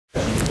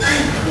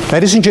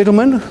Ladies and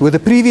gentlemen, with the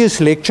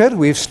previous lecture,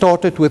 we've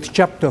started with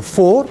Chapter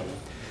 4.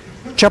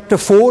 Chapter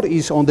 4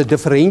 is on the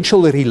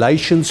differential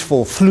relations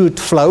for fluid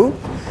flow,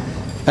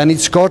 and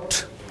it's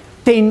got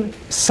 10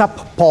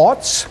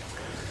 sub-parts.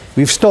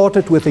 We've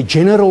started with a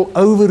general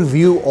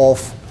overview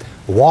of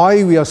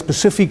why we are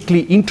specifically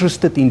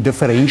interested in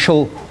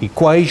differential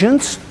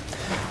equations,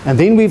 and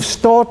then we've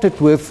started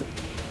with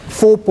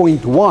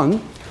 4.1,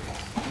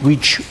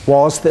 which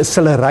was the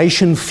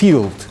acceleration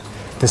field.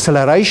 The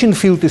acceleration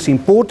field is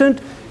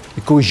important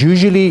because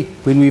usually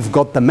when we've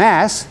got the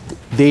mass,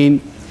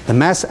 then the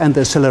mass and the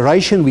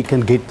acceleration, we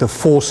can get the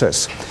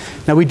forces.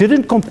 Now, we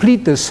didn't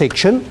complete this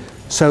section,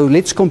 so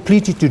let's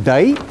complete it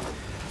today.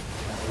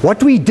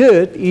 What we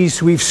did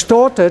is we've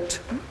started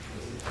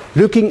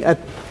looking at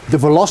the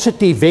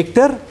velocity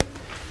vector,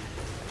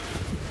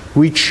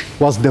 which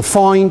was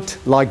defined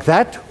like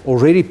that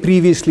already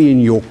previously in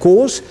your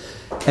course,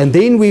 and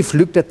then we've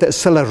looked at the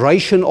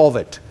acceleration of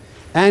it,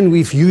 and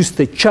we've used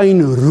the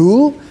chain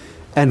rule,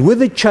 and with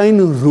the chain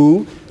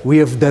rule we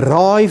have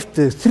derived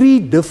the three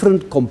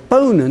different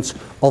components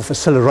of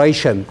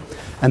acceleration,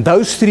 and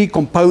those three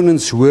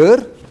components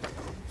were,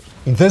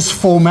 in this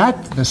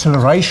format, the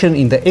acceleration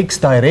in the x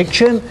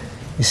direction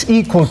is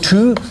equal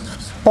to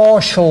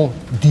partial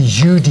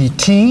du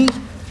dt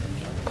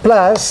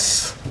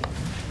plus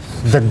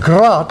the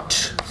grad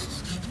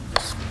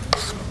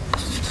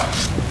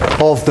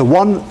of the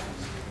one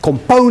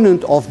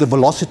component of the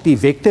velocity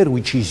vector,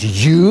 which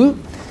is u.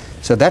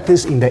 So that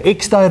is in the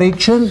x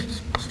direction.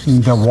 In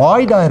the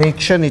y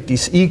direction, it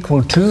is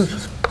equal to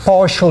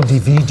partial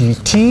dv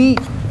dt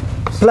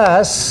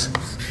plus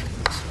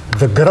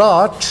the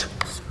grad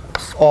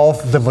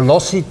of the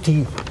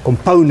velocity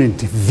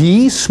component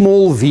v,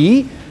 small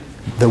v,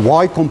 the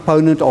y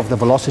component of the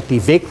velocity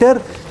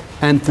vector.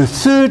 And the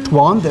third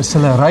one, the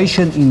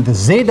acceleration in the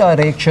z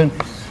direction,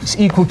 is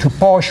equal to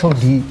partial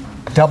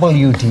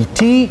dw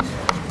dt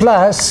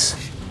plus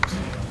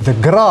the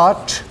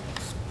grad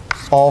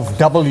of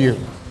w.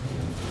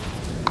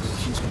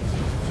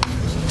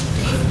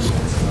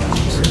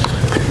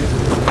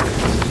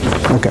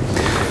 Okay,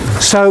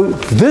 so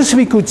this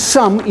we could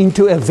sum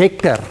into a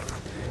vector,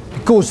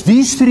 because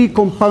these three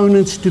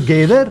components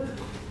together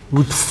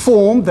would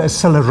form the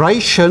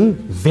acceleration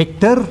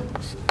vector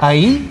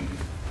A.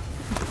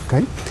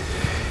 Okay.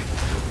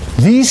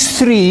 These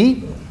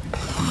three,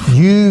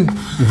 u,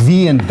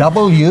 v, and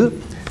w,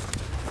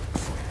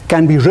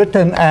 can be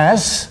written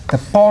as the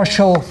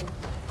partial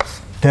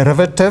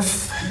derivative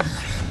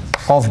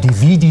of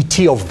dv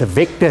dt of the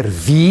vector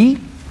v.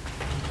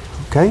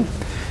 Okay.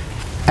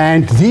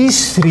 And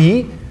these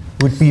three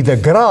would be the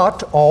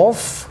grad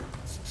of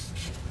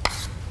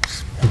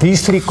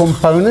these three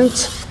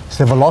components,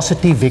 the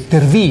velocity vector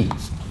v.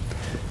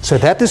 So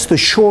that is the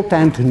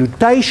shorthand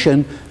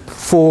notation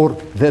for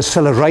the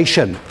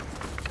acceleration.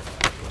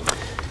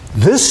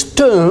 This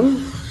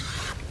term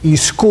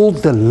is called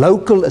the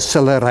local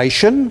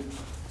acceleration.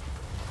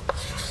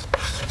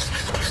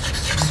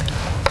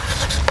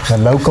 The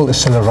local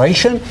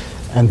acceleration,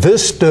 and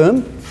this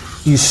term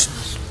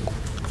is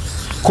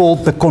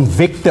called the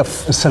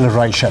convective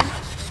acceleration.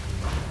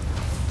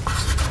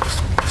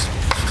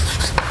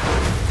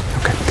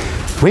 Okay.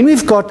 When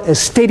we've got a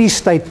steady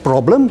state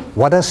problem,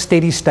 what does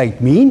steady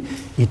state mean?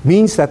 It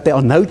means that there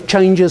are no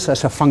changes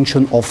as a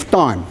function of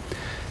time.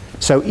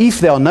 So if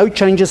there are no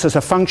changes as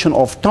a function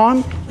of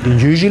time, then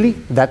usually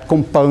that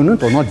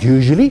component, or not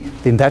usually,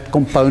 then that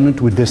component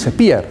would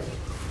disappear.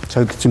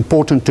 So it's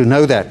important to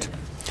know that.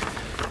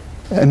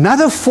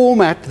 Another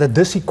format that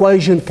this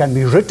equation can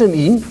be written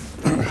in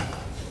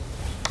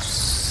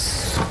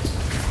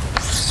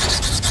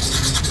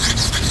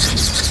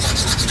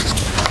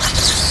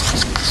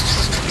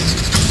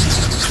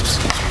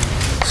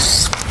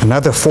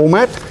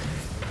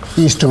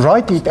is to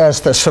write it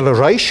as the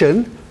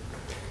acceleration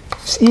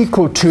is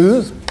equal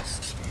to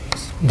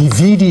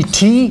dv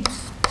dt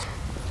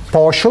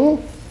partial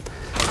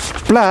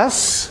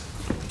plus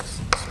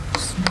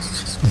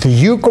the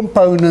u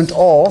component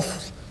of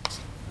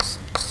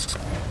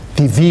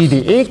dv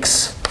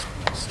dx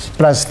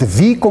plus the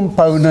v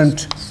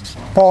component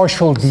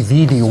partial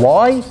dv dy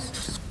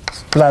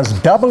plus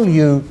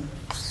w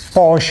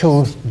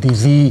partial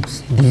dv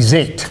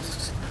dz.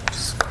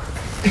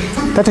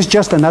 That is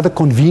just another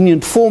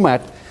convenient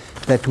format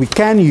that we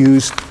can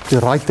use to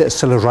write the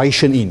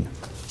acceleration in.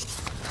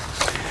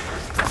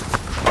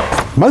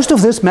 Most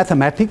of this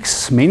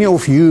mathematics, many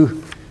of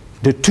you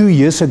did 2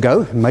 years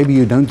ago. Maybe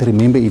you don't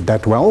remember it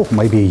that well,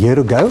 maybe a year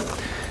ago.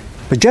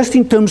 But just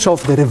in terms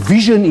of the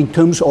revision, in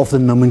terms of the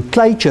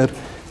nomenclature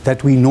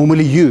that we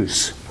normally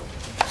use.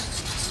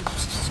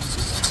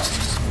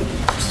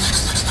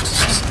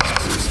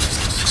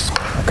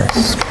 Okay.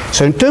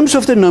 So in terms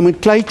of the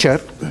nomenclature,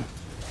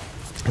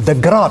 the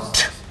grad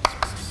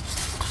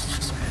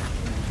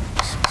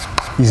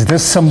is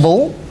this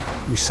symbol.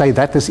 We say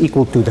that is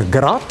equal to the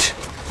grad.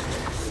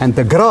 And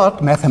the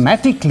grad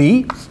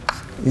mathematically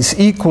is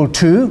equal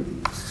to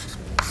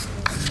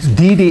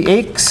d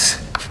dx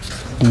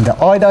in the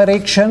I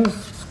direction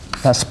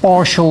plus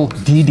partial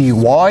ddy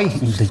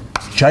in the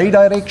j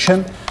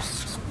direction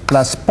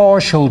plus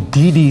partial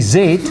ddz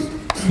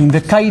in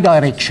the k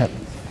direction.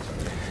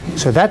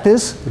 So that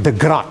is the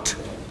grot.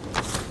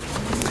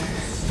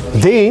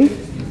 Then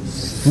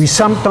we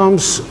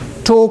sometimes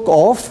talk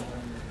of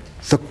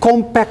the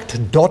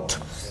compact dot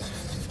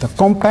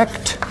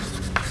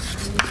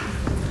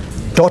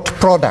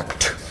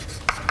product.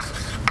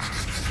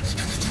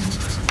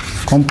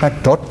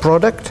 Compact dot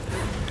product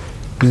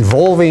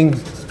involving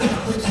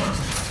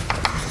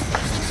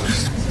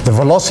the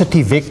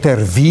velocity vector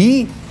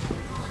v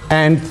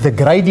and the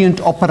gradient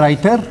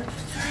operator.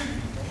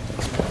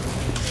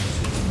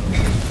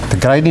 The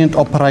gradient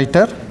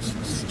operator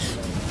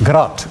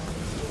grot.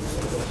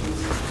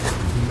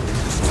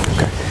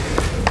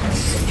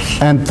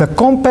 And the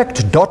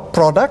compact dot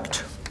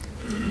product,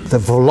 the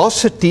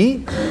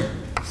velocity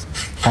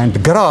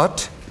and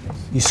grot,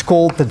 is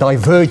called the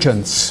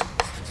divergence.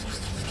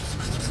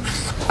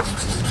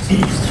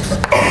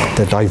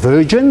 The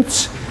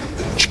divergence,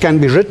 which can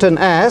be written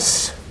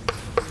as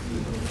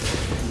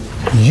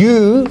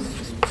u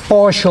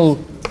partial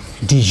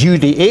du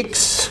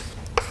dx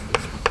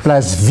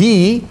plus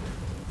v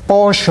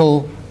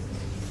partial,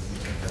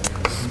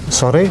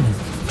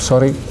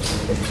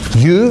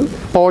 u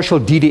partial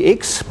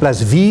ddx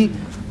plus v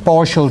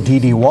partial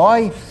ddy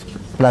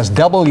plus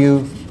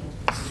w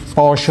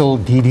partial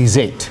ddz.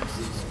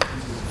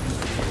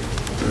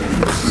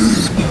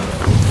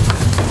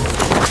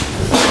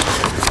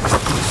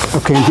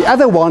 Okay, and the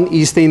other one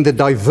is then the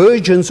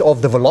divergence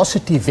of the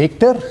velocity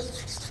vector.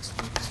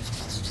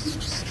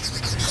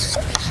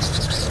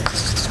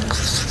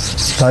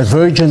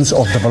 Divergence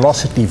of the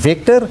velocity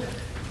vector,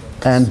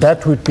 and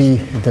that would be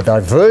the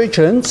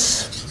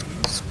divergence.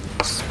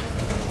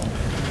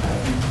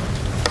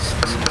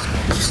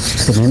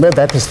 Remember,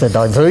 that is the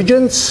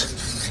divergence.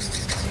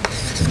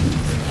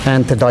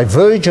 And the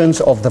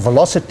divergence of the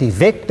velocity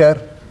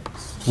vector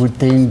would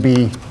then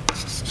be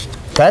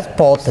that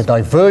part, the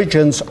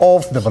divergence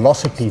of the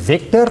velocity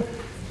vector,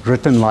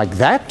 written like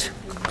that.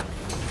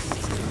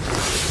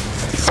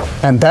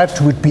 And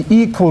that would be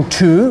equal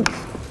to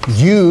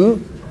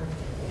u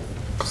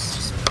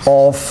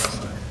of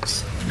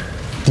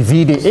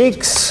dv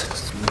dx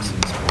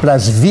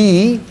plus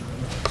v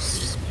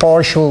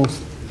partial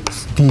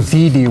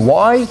dv dy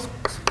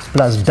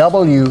plus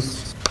w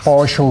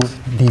partial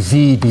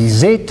dv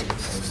dz,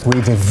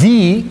 where the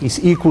v is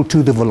equal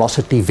to the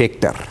velocity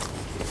vector.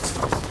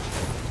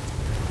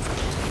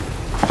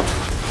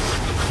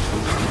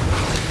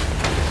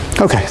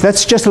 Okay,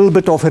 that's just a little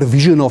bit of a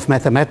revision of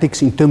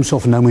mathematics in terms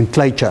of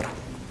nomenclature.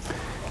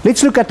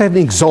 Let's look at an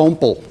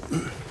example.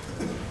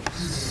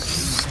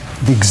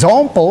 The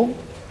example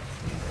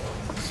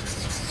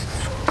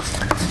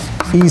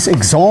is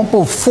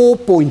example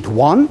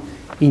 4.1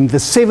 in the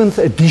 7th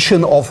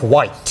edition of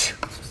White.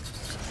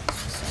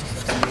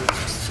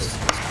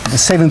 The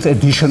 7th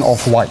edition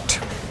of White.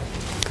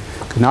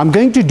 Now I'm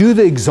going to do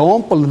the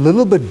example a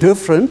little bit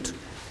different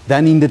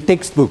than in the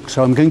textbook,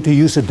 so I'm going to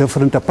use a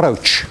different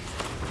approach.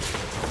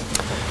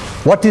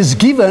 What is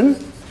given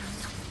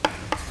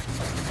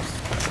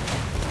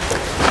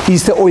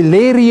is the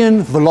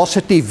Eulerian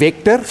velocity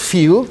vector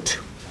field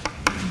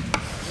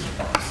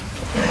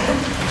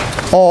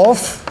of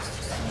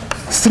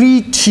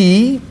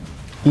 3t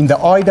in the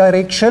I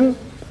direction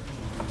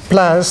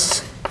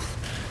plus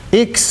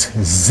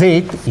xz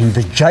in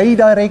the j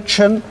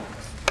direction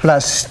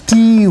plus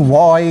ty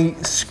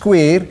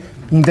squared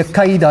in the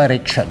k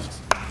direction.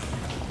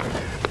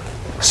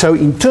 So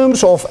in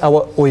terms of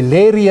our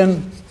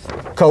Eulerian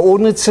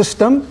coordinate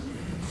system,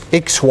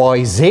 x,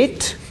 y, z,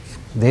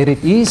 there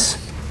it is,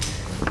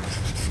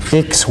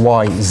 x,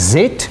 y,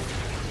 z,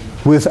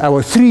 with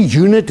our 3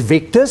 unit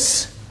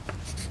vectors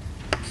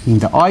in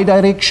the I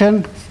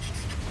direction,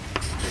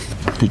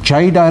 the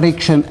j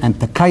direction, and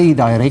the k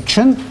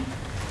direction.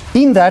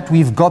 In that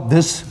we've got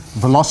this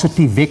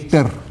velocity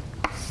vector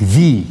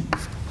v.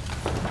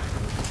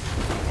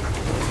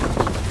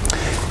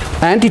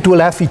 And it will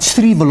have its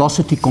 3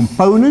 velocity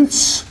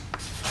components,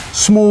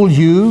 small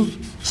u,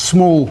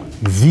 small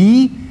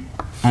v,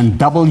 and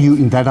w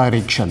in that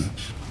direction.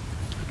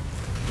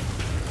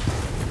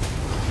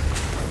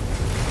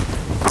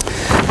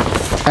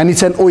 And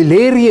it's an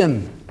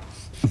Eulerian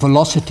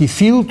velocity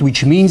field,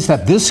 which means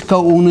that this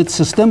coordinate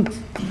system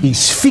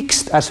is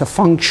fixed as a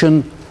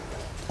function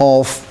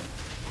of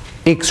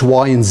x,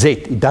 y, and z.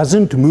 It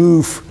doesn't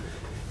move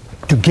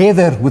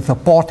together with the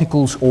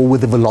particles or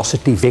with the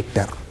velocity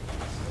vector.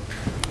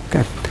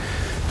 Okay.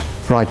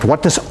 Right,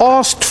 what is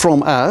asked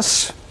from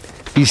us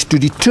is to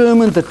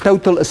determine the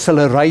total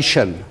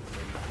acceleration.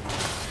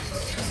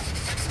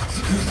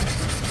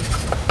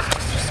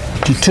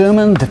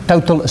 Determine the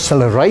total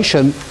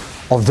acceleration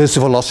of this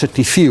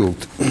velocity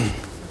field.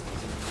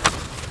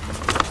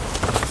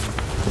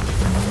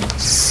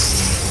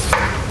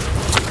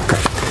 Okay.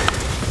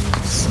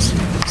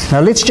 Now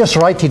let's just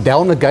write it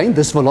down again.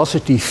 This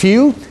velocity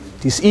field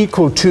is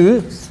equal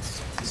to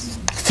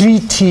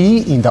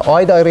 3t in the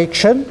I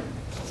direction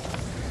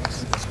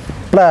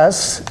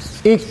plus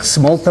x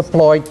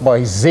multiplied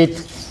by z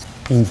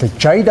in the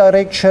j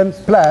direction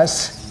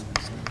plus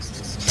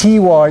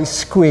ty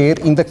squared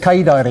in the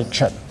k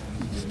direction.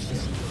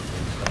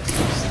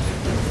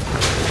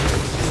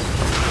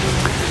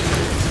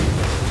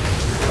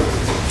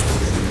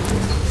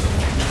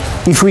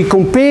 If we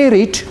compare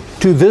it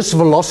to this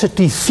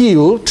velocity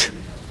field,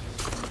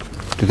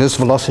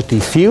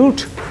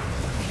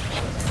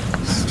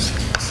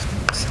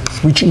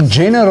 which in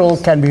general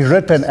can be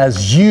written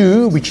as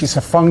u, which is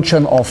a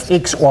function of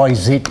x, y,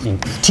 z in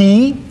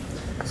t,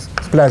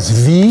 plus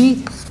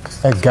v,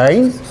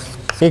 again,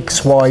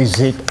 x, y,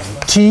 z in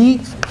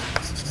t,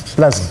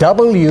 plus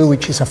w,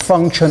 which is a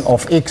function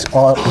of x,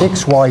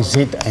 y,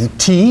 z and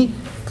t.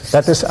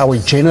 That is our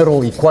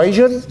general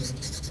equation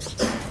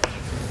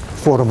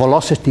for a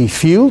velocity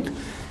field.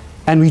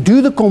 And we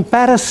do the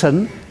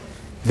comparison,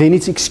 then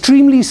it's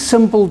extremely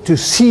simple to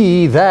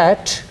see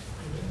that,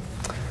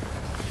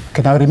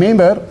 okay, now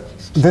remember,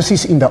 this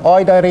is in the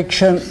I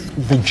direction,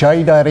 the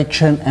j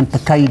direction, and the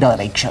k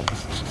direction.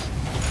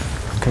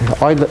 Okay, the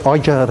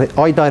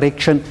I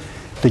direction,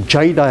 the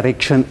j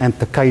direction, and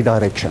the k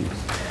direction.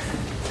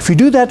 If you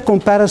do that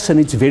comparison,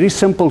 it's very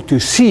simple to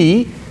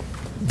see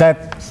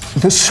that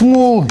the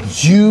small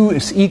u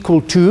is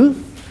equal to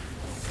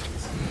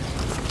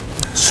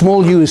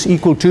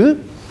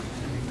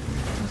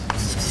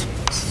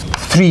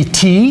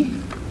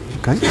 3t,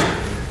 okay.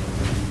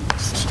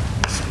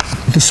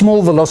 The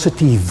small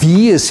velocity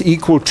v is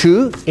equal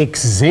to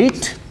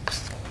xz,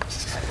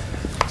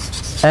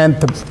 and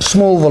the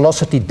small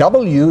velocity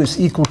w is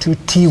equal to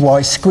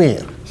ty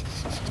squared.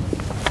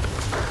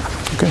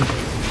 Okay.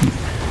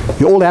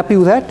 You all happy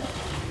with that?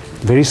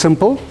 Very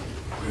simple.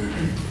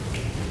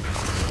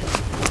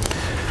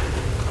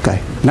 Okay.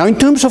 Now in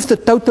terms of the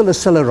total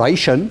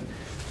acceleration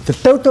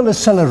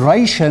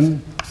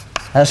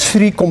has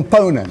three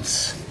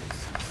components.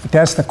 It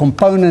has the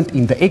component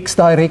in the x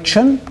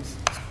direction,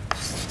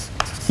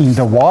 in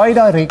the y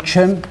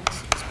direction,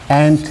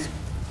 and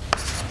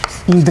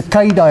in the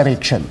k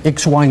direction,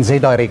 x, y, and z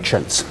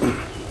directions.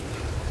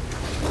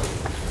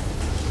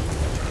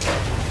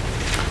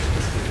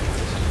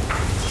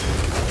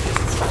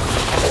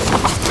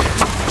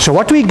 So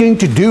what we're going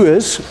to do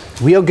is,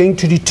 we are going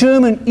to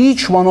determine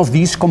each one of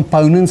these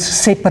components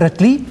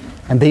separately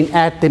and then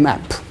add them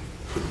up.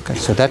 Okay,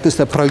 so that is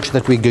the approach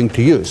that we're going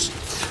to use.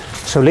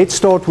 So let's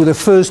start with the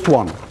first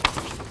one.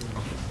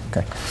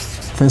 Okay.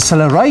 The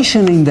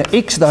acceleration in the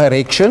x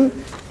direction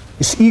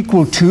is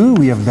equal to,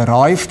 we have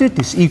derived it,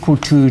 is equal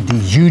to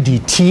du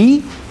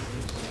dt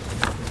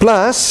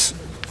plus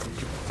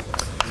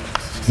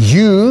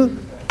u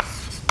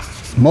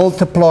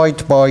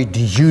multiplied by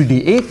du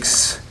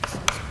dx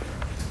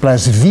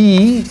plus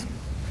v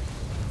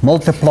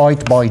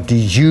multiplied by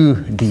du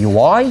dy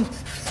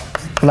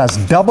plus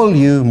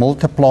w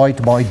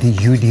multiplied by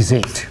du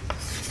dz.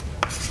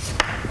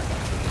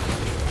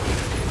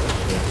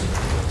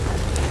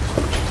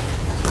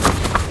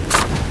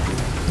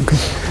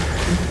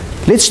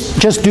 Let's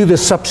just do the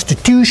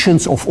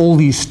substitutions of all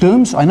these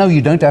terms. I know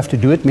you don't have to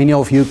do it. Many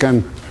of you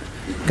can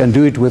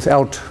do it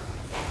without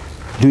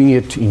doing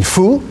it in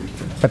full.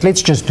 But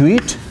let's just do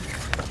it.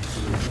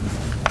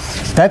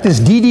 That is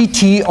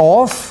ddt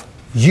of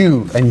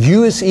u. And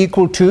u is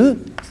equal to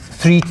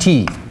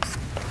 3t.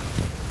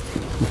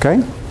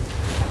 Okay?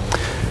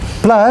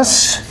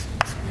 Plus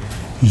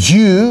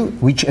u,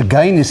 which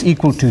again is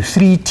equal to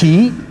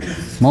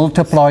 3t,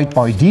 multiplied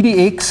by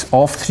ddx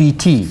of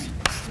 3t.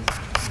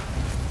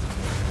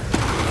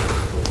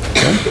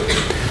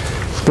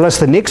 Plus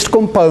the next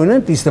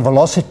component is the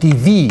velocity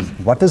v.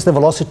 What is the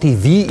velocity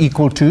v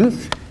equal to?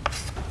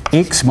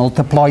 X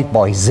multiplied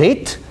by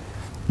z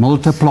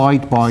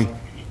multiplied by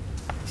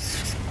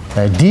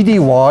ddy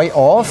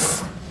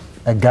of,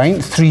 again,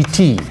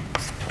 3t.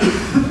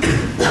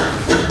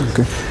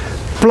 Okay.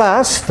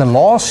 Plus the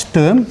last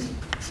term,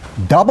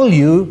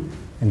 w,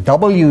 and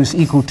w is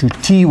equal to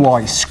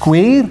ty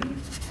squared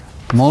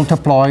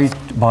multiplied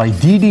by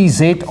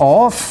ddz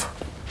of,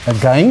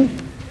 again,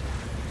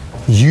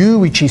 u,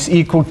 which is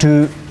equal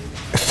to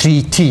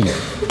 3t.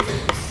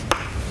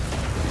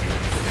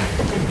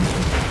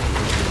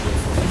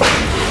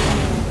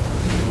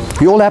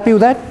 You all happy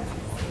with that?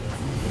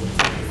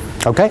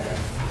 Okay.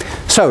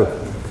 So,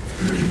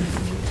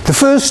 the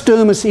first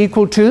term is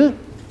equal to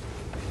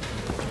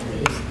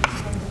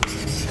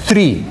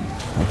 3.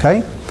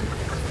 Okay.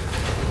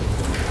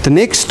 The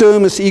next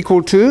term is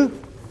equal to,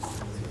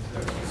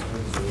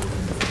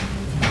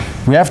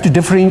 we have to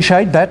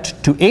differentiate that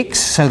to x,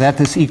 so that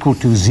is equal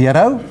to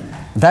 0.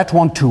 That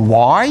one to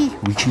y,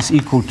 which is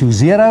equal to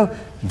 0.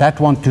 That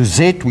one to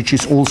z, which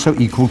is also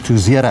equal to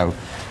 0.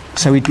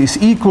 So it is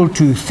equal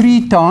to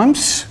 3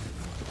 times,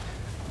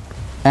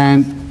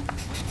 and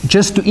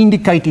just to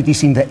indicate it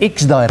is in the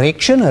x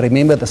direction,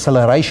 remember the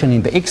acceleration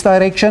in the x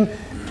direction,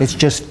 let's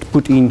just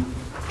put in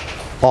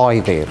I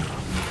there,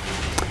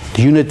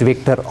 the unit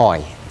vector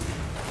I.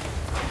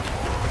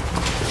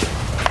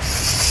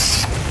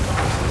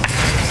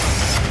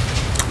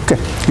 Okay,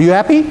 you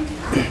happy?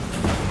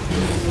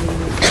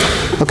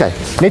 Okay,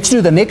 let's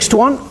do the next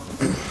one.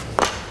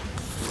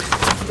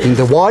 in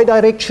the y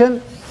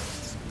direction.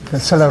 The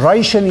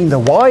acceleration in the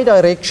y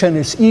direction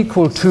is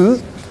equal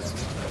to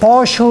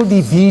partial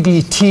dv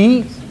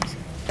dt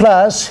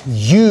plus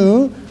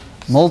u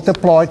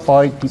multiplied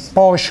by the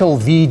partial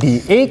v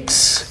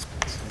dx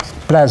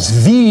plus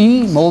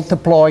v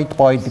multiplied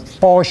by the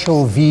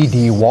partial v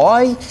dy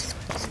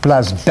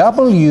plus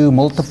w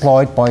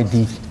multiplied by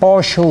the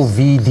partial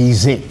v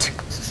dz.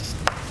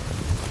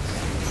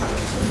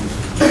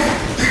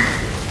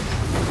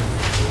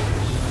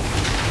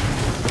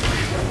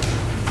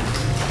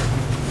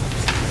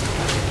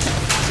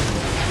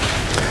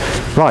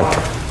 Right.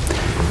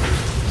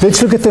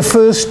 Let's look at the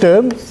first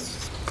term.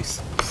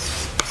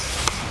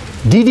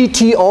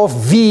 ddt of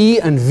v,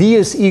 and v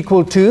is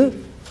equal to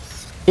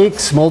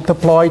x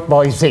multiplied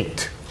by z.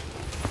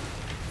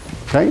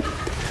 Okay?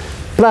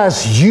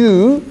 Plus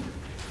u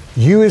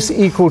is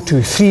equal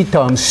to 3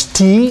 times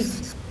t,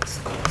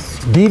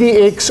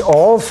 ddx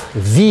of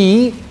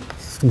v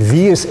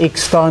is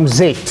x times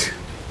z,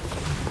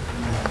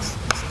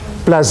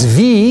 plus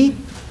v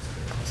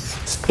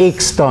is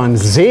x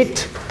times z,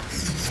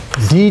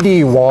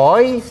 ddy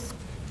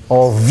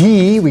of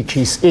v, which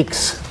is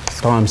x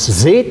times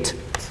z,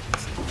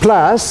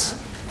 plus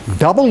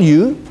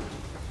w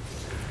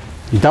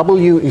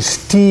is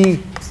ty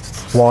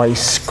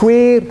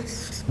squared,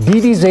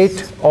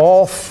 ddz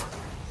of,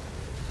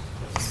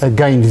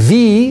 again,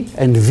 v,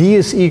 and v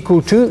is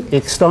equal to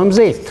x times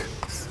z.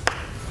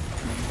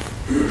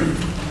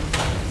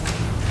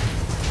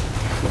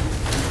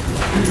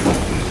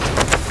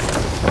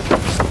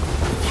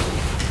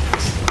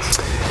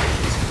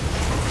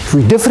 If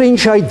we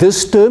differentiate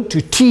this term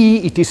to t,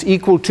 it is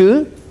equal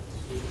to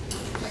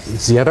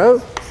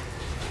 0.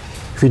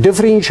 If we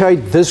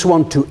differentiate this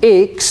one to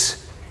x,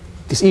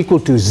 it is equal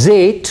to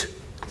z,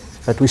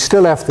 but we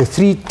still have the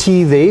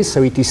 3t there,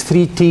 so it is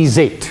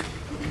 3tz.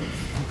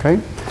 Okay?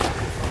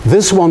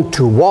 This one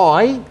to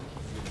y,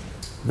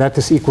 that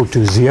is equal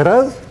to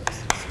 0,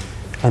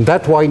 and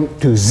that one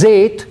to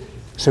z,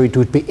 so it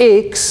would be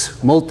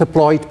x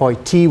multiplied by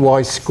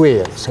ty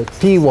squared. So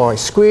ty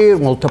squared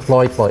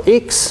multiplied by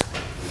x.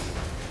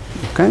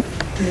 Okay?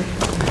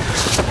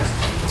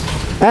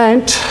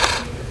 And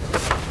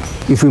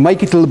if we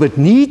make it a little bit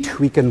neat,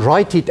 we can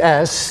write it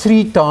as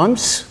 3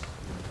 times.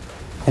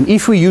 And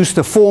if we use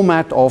the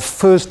format of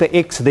first the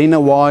x, then a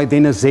y,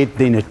 then a z,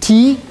 then a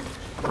t,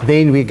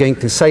 then we're going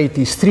to say it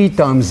is 3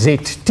 times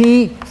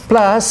zt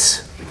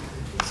plus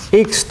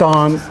x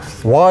times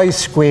y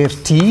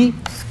squared t,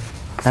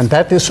 and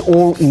that is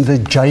all in the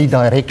j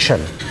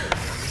direction,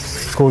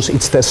 because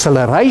it's the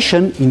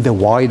acceleration in the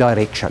y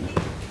direction.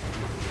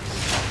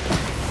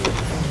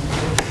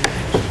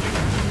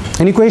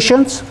 Any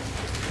questions?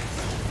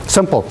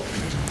 Simple.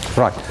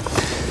 Right.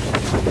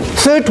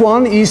 Third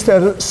one is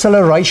the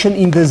acceleration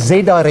in the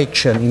z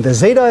direction. In the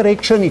z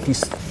direction, it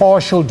is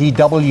partial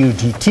dw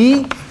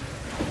dt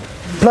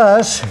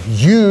plus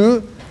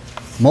u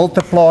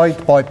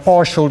multiplied by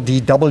partial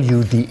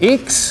dw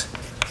dx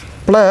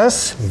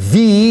plus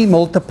v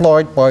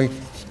multiplied by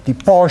the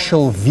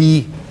partial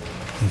v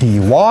dy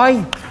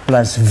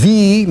plus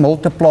v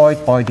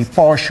multiplied by the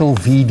partial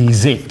v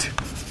dz.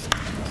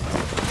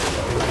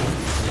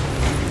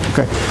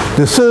 Okay.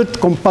 The third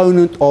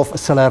component of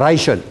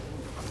acceleration.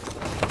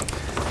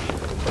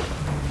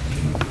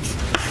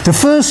 The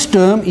first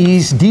term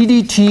is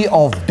ddt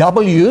of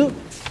w,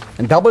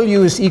 and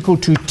w is equal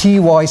to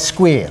ty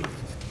squared.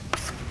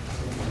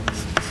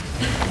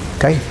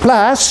 Okay,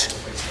 plus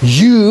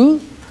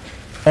u,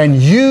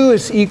 and u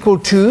is equal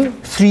to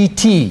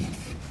 3t.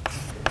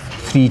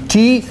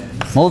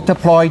 3t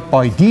multiplied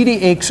by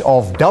ddx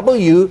of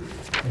w,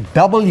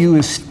 w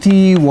is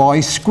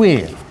ty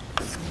squared.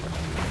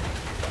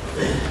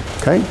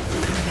 Okay,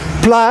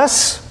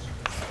 plus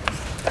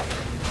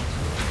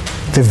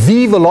the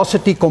v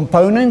velocity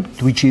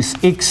component, which is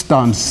x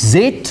times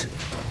z,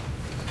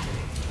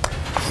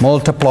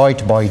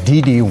 multiplied by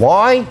ddy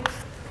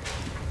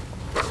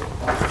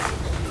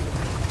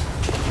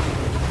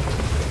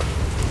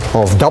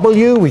of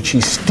w, which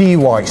is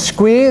ty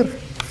squared,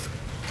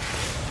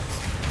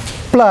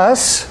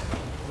 plus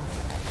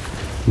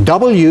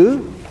w,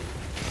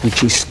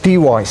 which is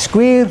ty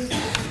squared,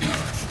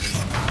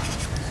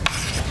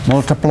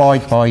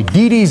 multiplied by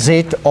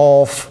ddz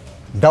of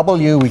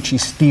w, which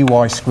is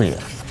ty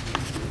squared.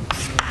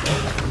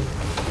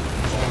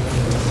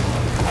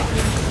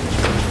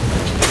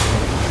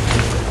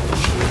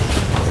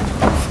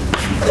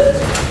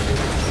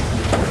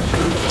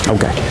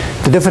 Okay.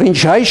 The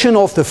differentiation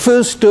of the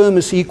first term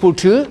is equal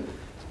to,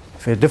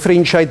 if I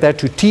differentiate that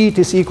to t, it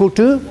is equal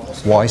to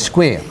y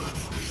squared.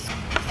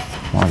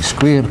 Y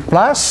squared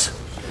plus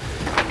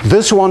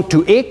this one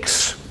to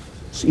x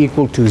is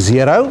equal to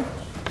 0.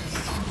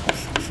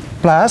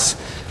 Plus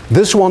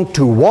this one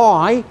to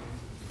y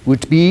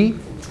would be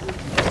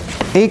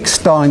x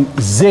times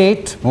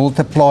z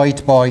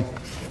multiplied by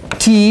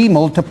t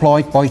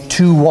multiplied by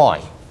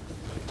 2y.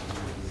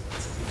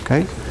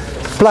 Okay?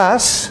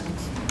 Plus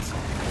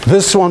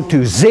this one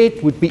to z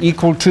would be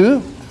equal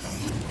to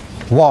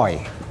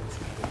y.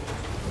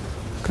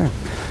 Okay.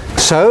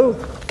 So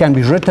can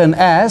be written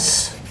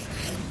as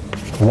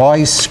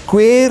y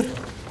squared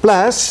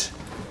plus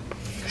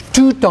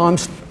 2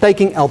 times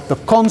taking out the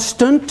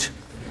constant,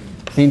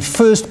 then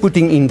first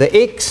putting in the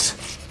x,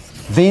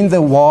 then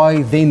the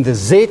y, then the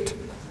z,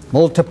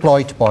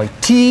 multiplied by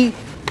t,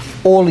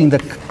 all in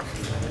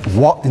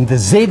the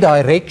z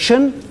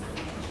direction.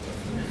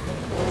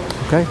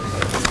 Okay.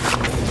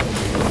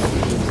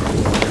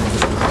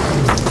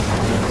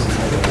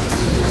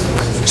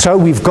 So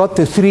we've got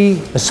the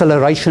 3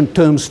 acceleration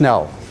terms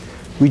now,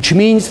 which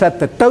means that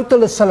the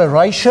total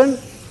acceleration,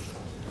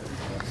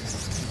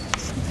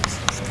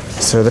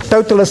 so the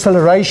total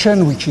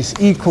acceleration, which is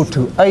equal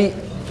to a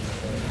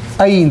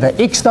in the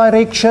x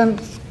direction,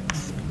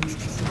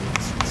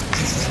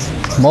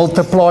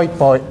 multiplied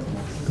by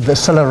the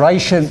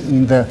acceleration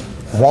in the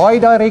y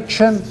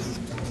direction,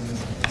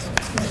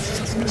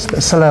 the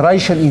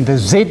acceleration in the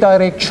z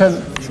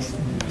direction.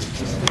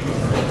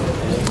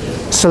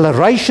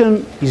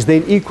 Acceleration is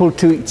then equal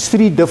to its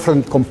 3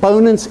 different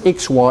components,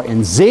 x, y,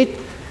 and z,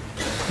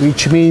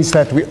 which means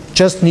that we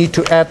just need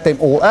to add them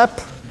all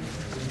up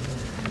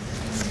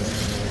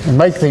and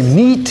make them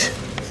neat,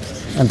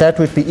 and that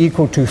would be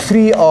equal to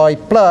 3i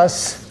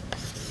plus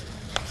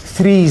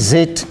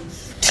 3zt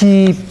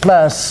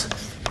plus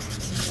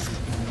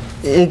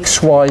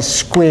xy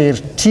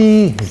squared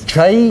t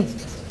j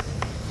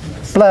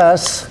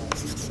plus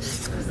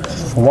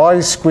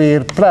y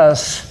squared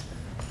plus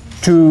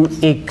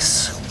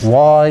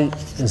 2xy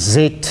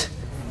z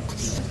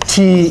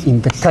t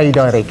in the k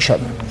direction.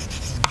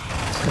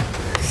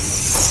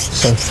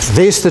 So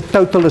there's the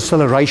total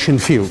acceleration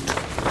field.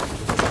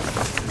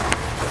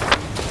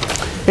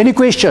 Any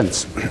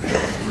questions?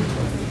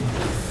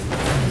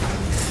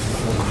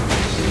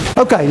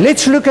 Okay,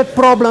 let's look at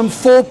problem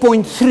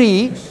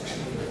 4.3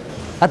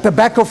 at the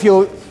back of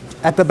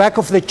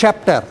the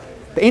chapter.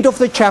 At the end of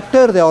the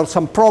chapter there are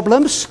some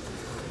problems.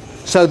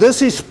 So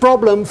this is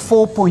problem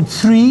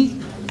 4.3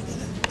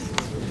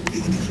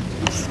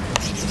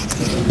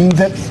 in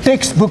the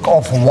textbook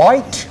of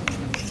White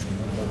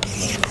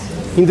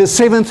in the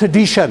 7th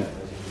edition.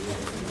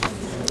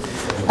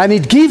 And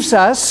it gives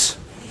us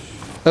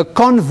a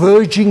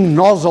converging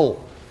nozzle.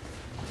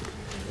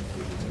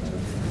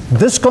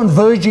 This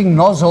converging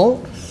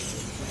nozzle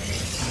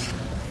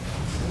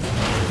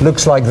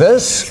looks like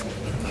this,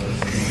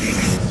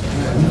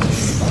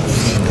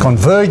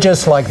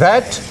 converges like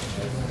that,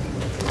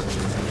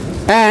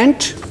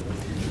 and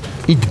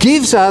it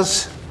gives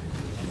us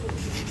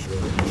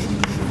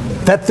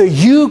that the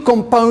u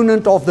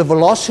component of the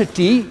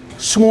velocity,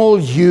 small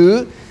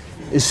u,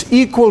 is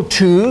equal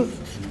to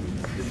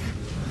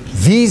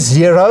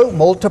v0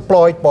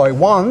 multiplied by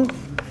 1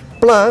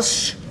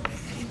 plus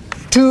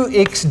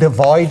 2x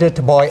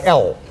divided by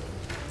L.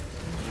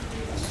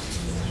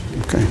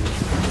 Okay.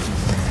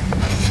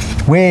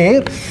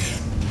 Where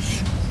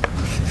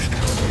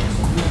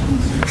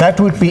that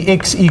would be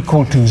x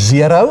equal to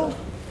 0.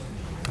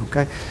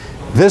 Okay.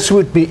 This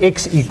would be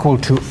x equal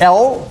to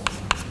L.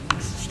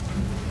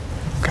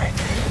 Okay.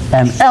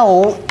 And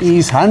L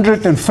is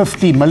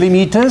 150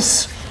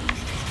 millimeters.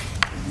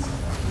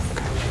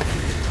 Okay.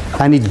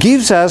 And it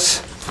gives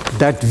us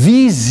that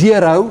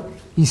V0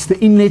 is the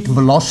inlet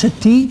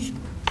velocity,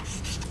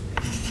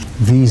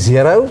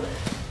 V0,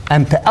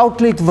 and the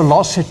outlet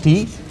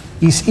velocity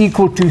is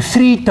equal to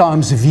 3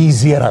 times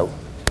V0.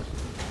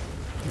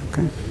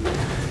 Okay.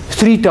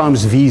 3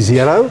 times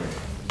V0,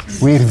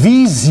 where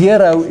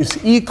V0 is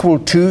equal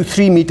to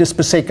 3 meters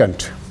per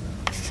second.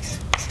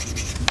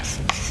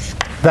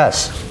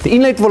 Thus, the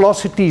inlet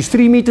velocity is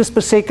 3 meters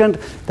per second,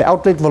 the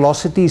outlet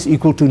velocity is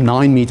equal to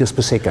 9 meters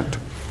per second.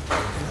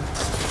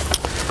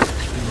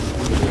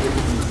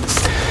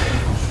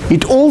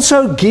 It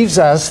also gives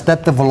us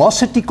that the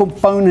velocity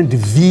component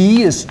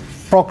V is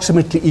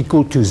approximately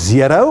equal to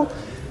 0,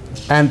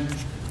 and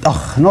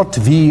not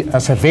V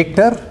as a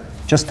vector,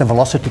 just the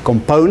velocity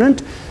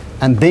component,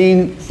 and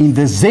then in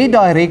the z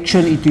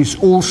direction it is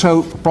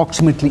also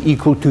approximately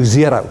equal to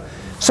 0.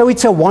 So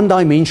it's a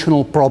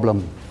one-dimensional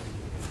problem.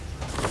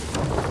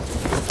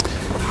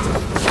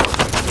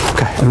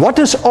 Okay. And what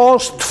is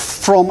asked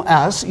from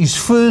us is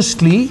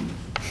firstly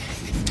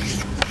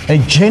a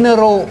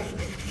general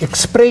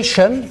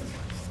expression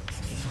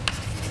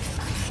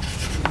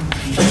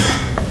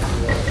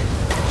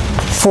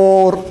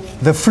for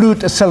the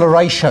fluid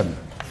acceleration.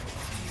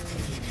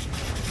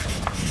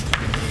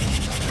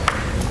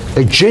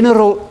 A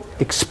general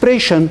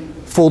expression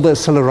for the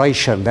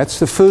acceleration. That's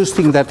the first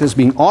thing that has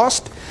been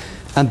asked.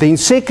 And then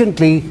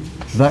secondly,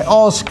 they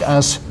ask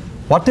us,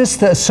 what is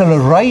the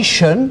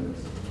acceleration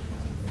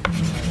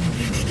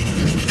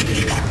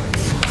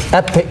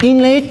at the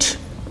inlet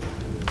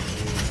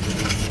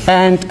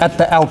and at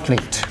the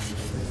outlet?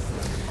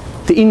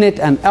 The inlet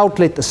and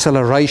outlet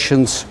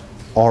accelerations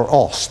are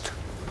asked.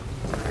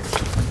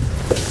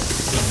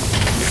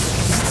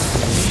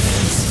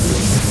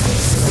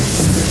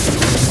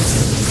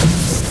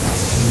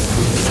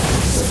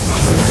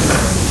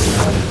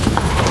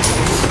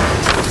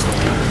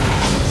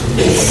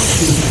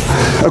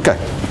 Okay.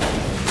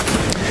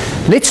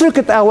 Let's look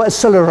at our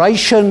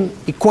acceleration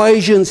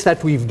equations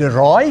that we've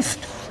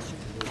derived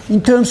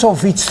in terms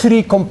of its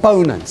three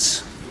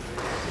components.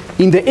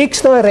 In the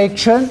x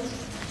direction,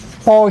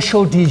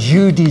 partial du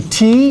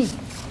dt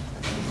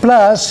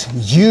plus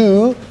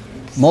u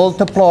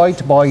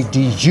multiplied by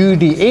du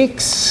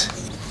dx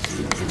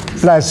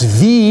plus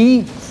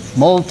v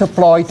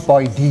multiplied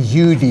by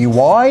du dy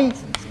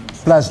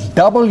plus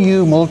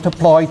w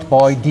multiplied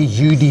by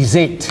du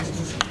dz.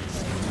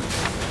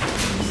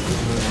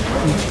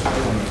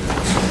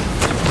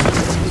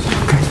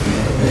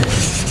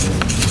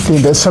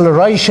 Then the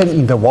acceleration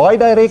in the y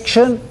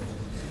direction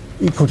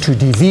equal to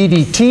dv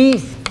dt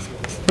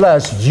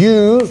plus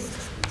u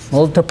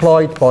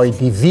multiplied by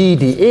dv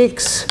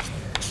dx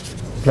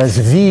plus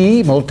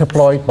v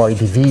multiplied by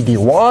dv dy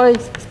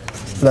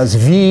plus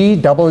v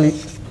double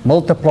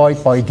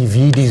multiplied by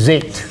dv dz.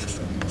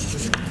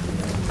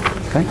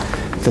 Okay.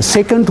 The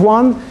second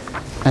one,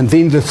 and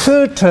then the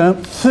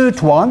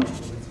third one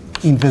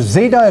in the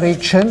z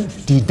direction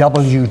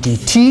dw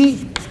dt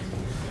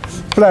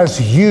plus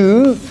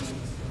u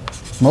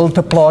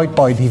multiplied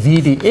by dv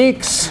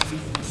dx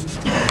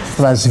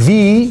plus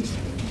v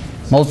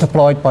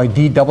multiplied by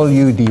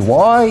dw dy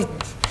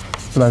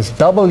plus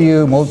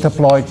w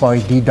multiplied by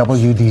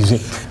dw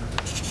dz.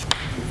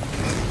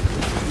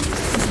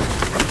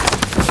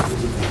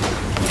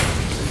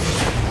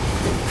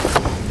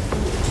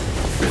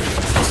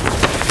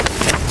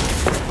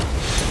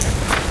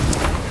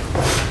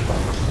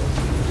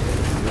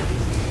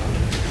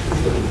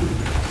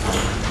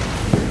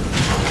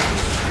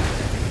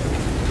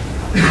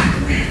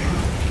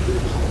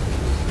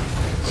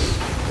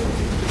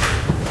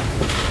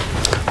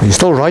 Are you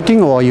still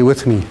writing, or are you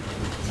with me?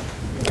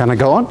 Can I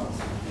go on?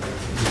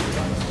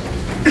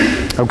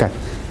 Okay.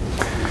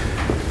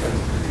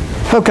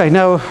 Okay,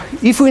 now,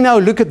 if we now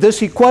look at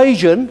this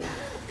equation,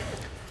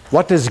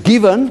 what is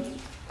given,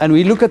 and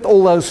we look at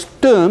all those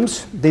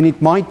terms, then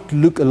it might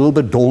look a little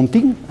bit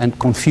daunting and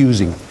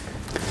confusing.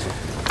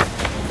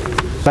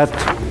 But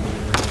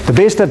the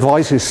best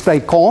advice is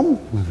stay calm,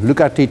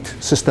 look at it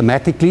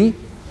systematically,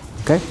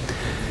 okay?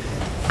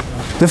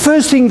 The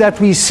first thing that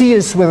we see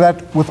is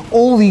with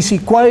all these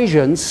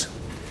equations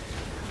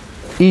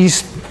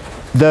is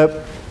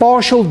the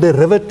partial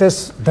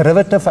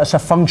derivative as a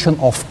function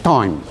of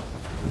time.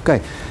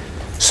 Okay,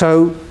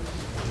 so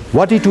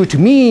what it would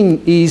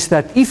mean is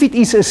that if it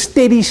is a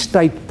steady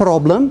state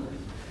problem,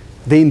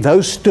 then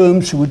those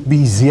terms would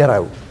be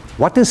zero.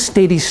 What is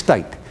steady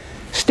state?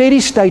 Steady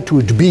state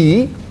would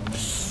be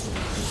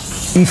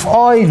if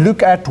I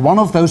look at one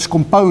of those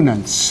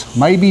components,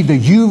 maybe the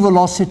u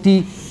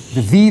velocity,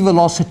 the v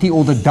velocity,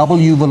 or the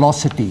w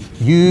velocity,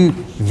 u,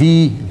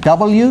 v,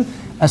 w,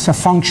 as a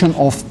function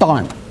of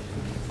time.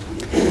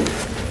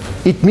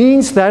 It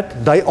means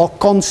that they are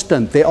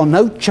constant. There are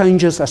no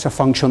changes as a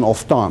function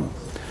of time.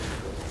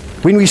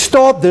 When we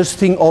start this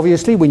thing,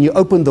 obviously, when you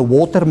open the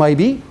water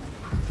maybe,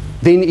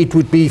 then it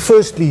would be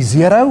firstly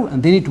 0,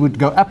 and then it would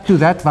go up to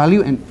that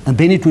value, and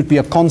then it would be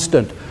a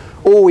constant.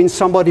 Or when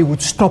somebody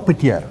would stop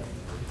it here,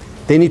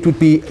 then it would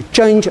be a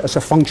change as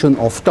a function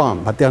of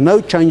time. But there are no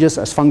changes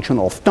as function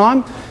of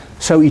time,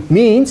 so it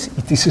means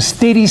it is a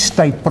steady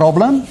state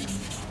problem.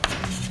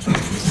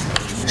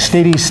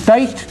 Steady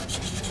state.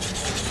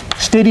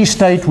 Steady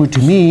state would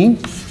mean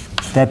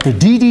that the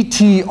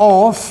ddt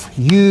of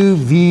u,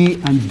 v,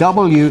 and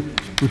w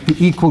would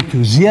be equal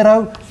to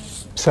 0,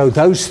 so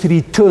those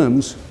three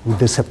terms would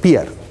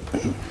disappear.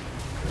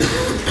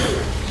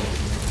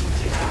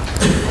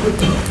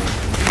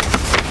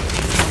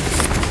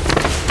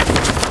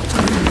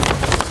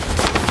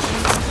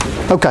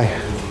 Okay.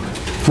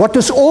 What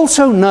is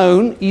also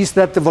known is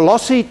that the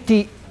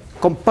velocity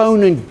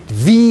component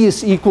v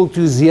is equal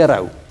to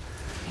 0.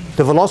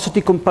 The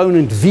velocity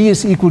component v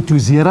is equal to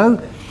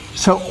 0.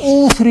 So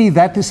all three,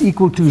 that is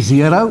equal to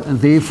 0, and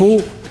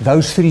therefore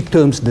those three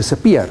terms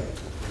disappear.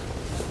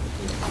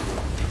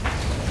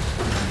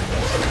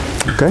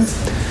 Okay.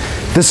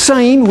 The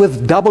same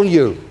with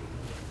w.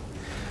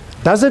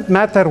 Doesn't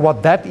matter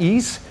what that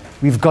is.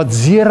 We've got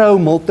 0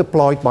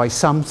 multiplied by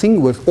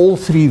something with all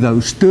three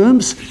those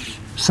terms.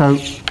 So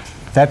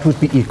that would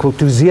be equal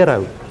to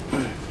 0.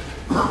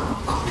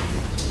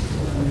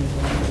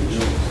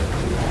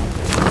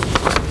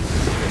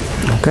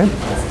 Okay.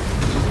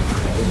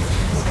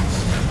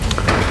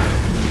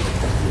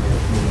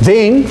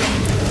 Then,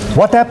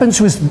 what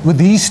happens with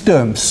these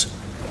terms?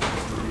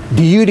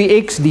 du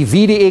dx,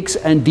 dv dx,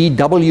 and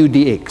dw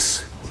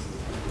dx.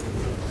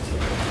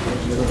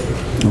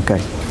 Okay.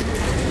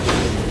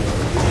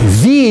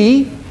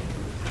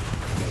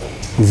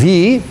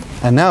 V,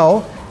 and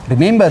now,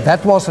 remember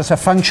that was as a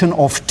function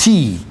of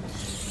t.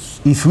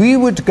 If we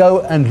would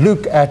go and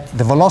look at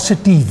the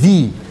velocity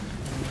v,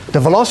 the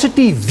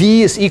velocity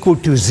v is equal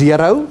to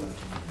 0.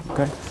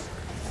 Okay.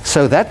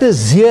 So that is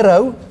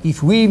 0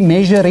 if we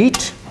measure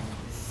it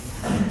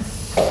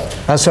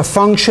as a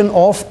function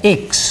of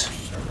x.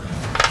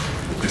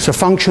 It's a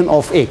function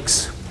of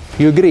x.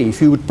 You agree,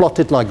 if you would plot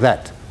it like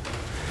that.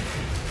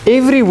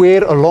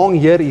 Everywhere along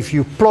here, if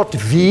you plot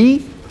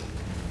v,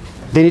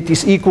 then it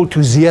is equal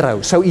to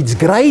 0. So its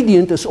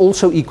gradient is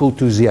also equal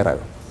to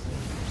 0.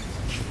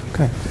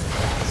 Okay.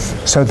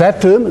 So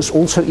that term is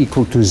also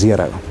equal to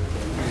 0.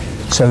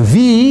 So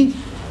V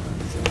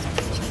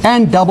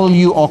and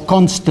W are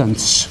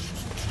constants.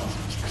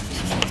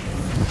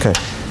 Okay.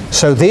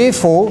 So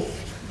therefore,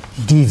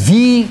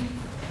 dV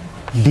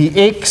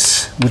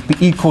dx would be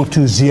equal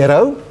to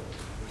 0.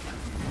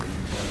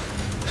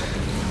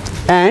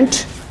 And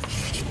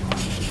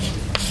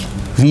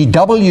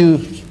VW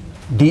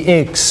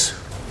dx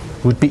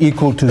would be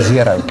equal to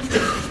 0.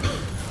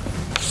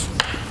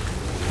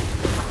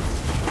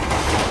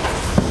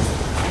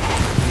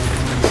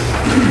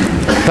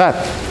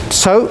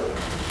 So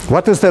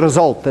what is the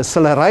result? The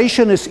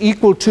acceleration is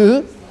equal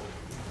to,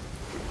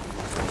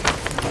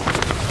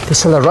 the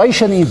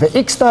acceleration in the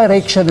x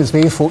direction is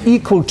therefore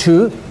equal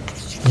to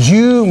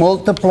u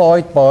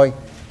multiplied by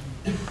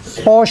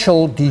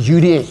partial du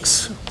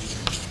dx.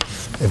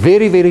 A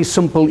very, very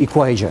simple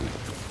equation.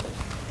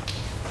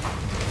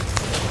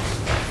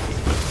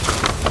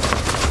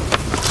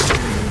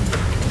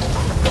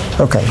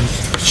 Okay,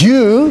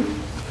 u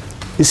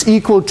is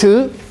equal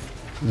to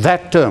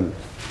that term.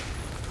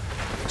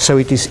 So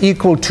it is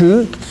equal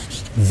to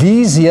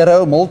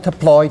V0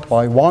 multiplied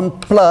by 1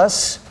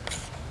 plus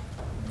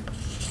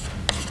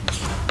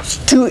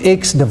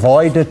 2x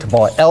divided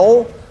by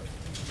L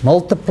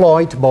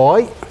multiplied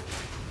by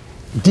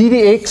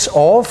ddx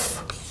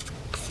of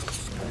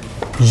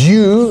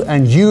u,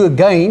 and u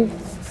again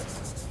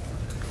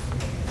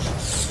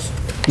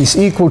is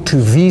equal to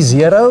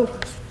V0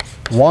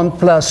 1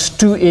 plus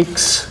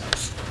 2x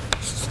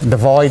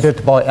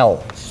divided by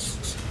L.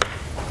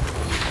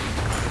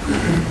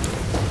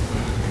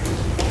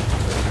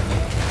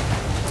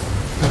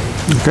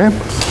 Okay.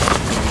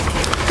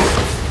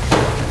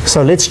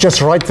 So let's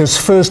just write this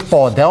first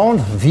part down.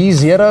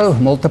 V0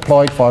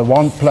 multiplied by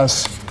 1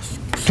 plus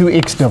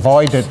 2x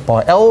divided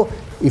by L.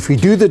 If we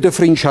do the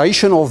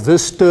differentiation of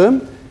this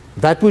term,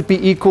 that would be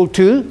equal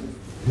to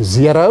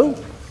 0.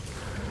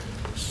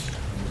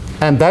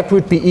 And that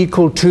would be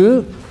equal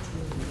to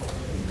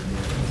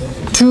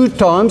 2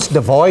 times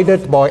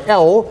divided by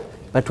L.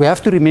 But we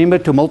have to remember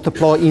to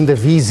multiply in the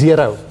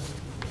V0.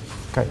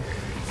 Okay.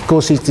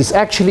 Because it is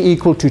actually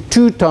equal to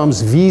 2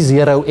 times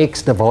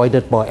V0x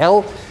divided by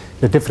L.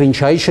 The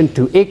differentiation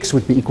to x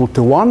would be equal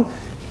to 1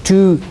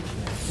 to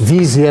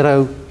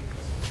V0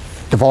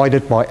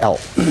 divided by L.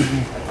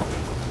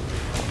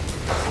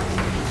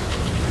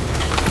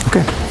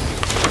 Okay.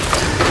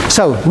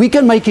 So we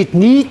can make it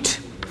neat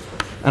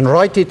and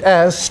write it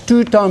as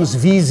 2 times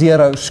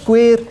V0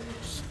 squared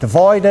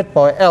divided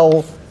by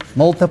L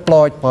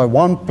multiplied by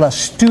 1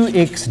 plus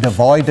 2x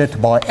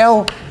divided by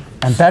L.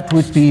 And that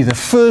would be the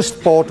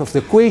first part of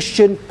the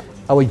question,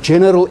 our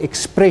general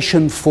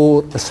expression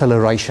for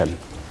acceleration.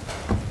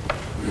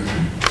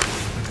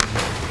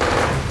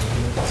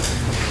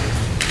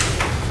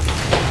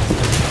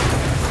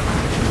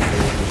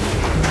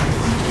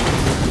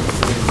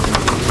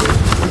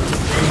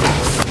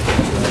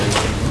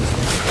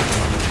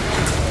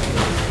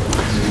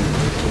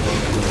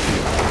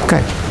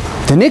 Okay.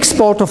 The next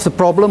part of the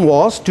problem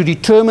was to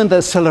determine the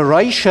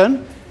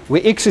acceleration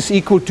where x is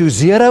equal to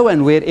 0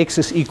 and where x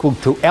is equal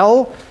to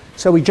L.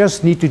 So we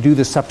just need to do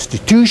the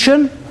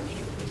substitution.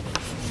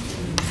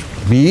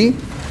 B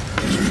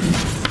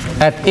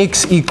at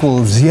x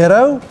equals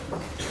 0,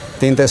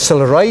 then the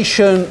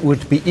acceleration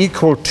would be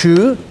equal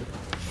to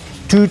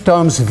 2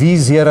 times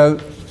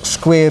V0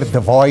 squared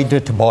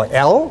divided by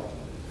L.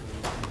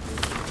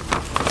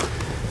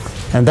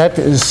 And that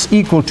is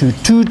equal to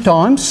 2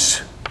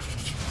 times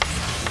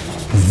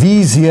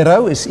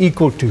V0 is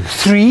equal to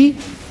 3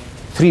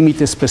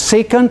 meters per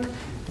second.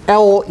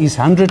 L is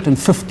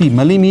 150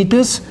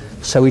 millimeters,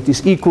 so it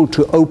is equal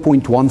to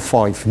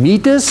 0.15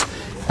 meters,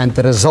 and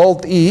the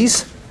result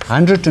is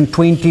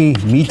 120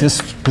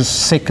 meters per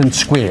second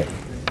square.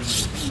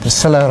 The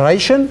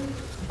acceleration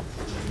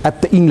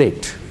at the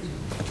inlet.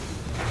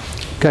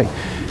 Okay.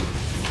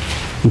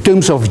 In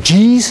terms of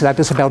G's, that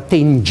is about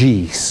 10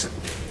 G's.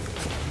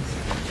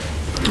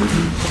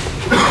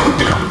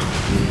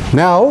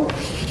 Now,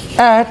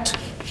 at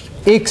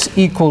x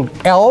equal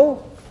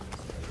L,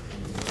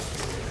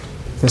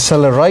 the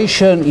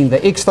acceleration in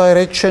the x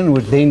direction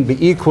would then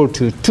be equal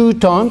to 2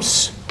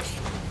 times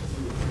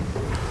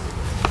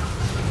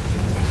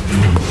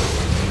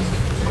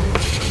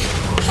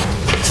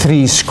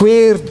 (3)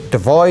 squared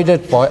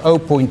divided by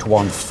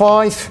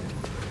 0.15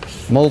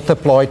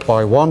 multiplied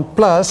by 1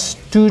 plus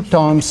 2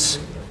 times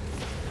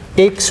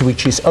x,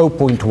 which is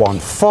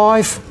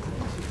 0.15,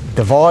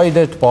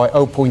 divided by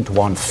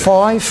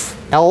 0.15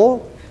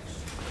 L,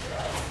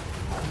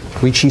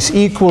 which is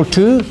equal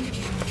to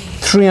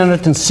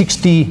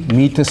 360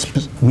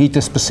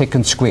 meters per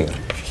second square.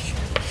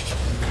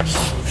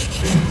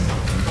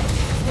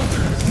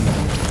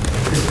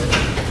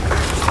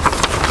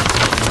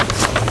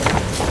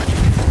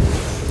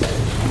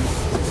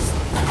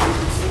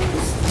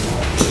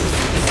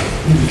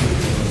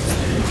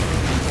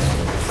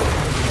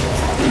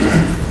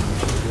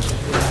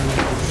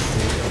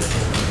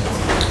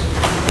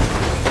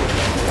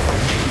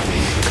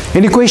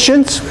 Any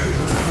questions?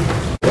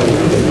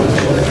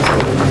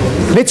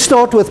 Let's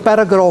start with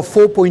paragraph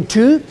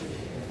 4.2.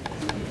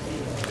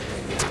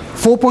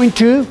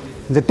 4.2,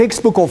 the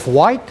textbook of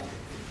White,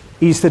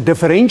 is the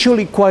differential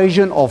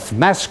equation of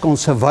mass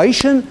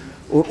conservation,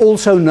 or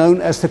also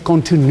known as the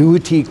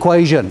continuity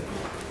equation.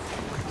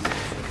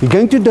 We're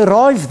going to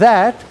derive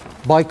that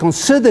by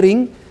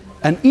considering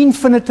an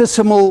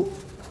infinitesimal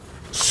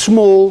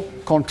small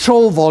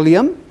control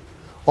volume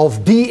of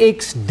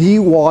dx, dy,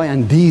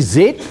 and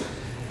dz.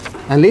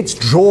 And let's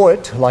draw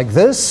it like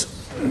this.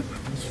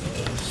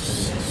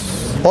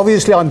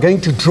 Obviously, I'm going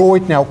to draw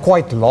it now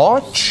quite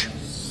large.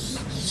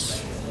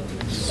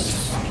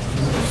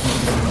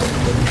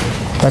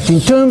 But in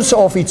terms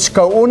of its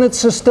coordinate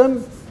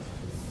system,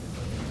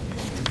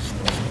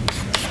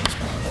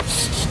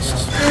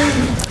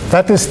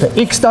 that is the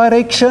x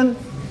direction,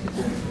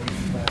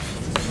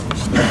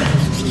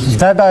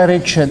 that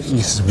direction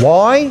is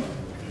y,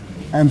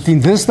 and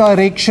in this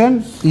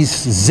direction is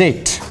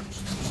z.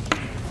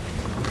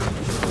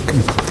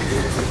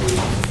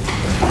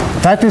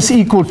 That is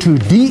equal to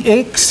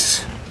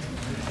dx,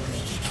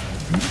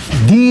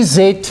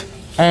 dz,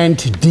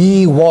 and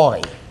dy.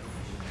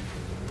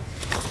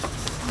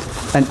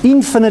 An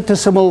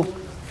infinitesimal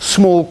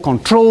small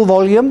control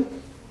volume,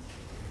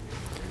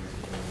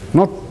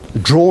 not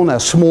drawn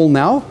as small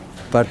now,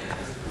 but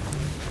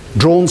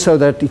drawn so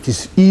that it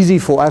is easy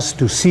for us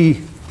to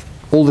see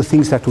all the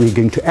things that we're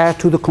going to add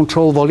to the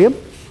control volume.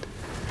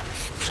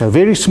 So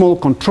very small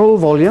control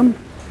volume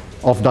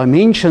of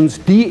dimensions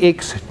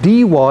dx,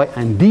 dy,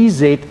 and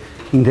dz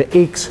in the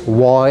x,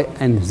 y,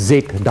 and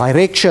z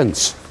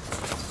directions.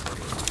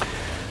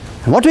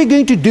 And what we're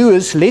going to do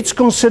is, let's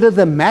consider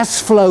the mass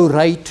flow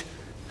rate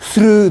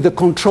through the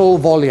control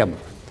volume.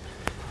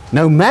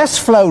 Now, mass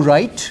flow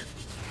rate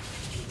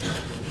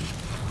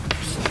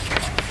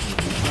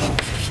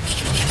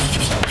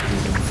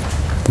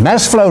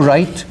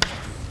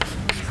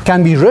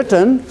can be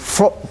written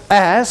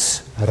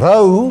as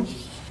rho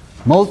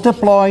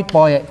multiplied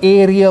by an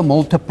area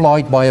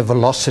multiplied by a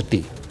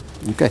velocity.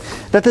 Okay,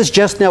 that is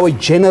just now a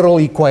general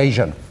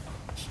equation.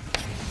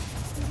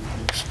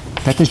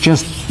 That is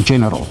just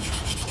general.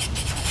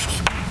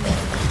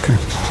 Okay.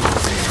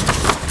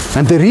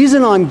 And the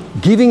reason I'm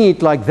giving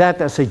it like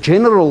that as a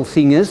general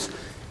thing is,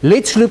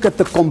 let's look at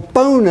the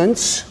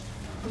components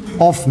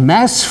of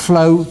mass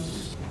flow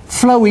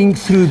flowing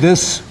through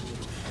this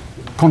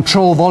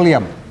control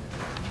volume.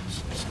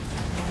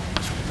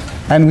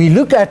 And we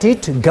look at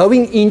it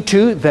going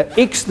into the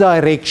x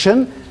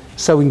direction,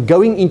 so in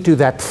going into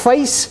that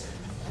face,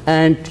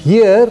 and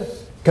here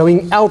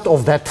going out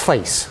of that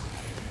face.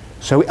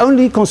 So we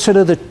only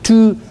consider the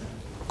two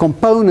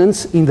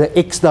components in the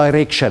x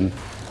direction,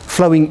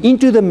 flowing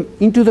into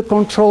the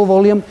control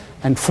volume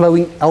and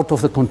flowing out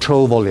of the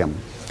control volume.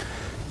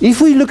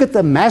 If we look at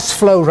the mass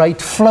flow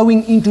rate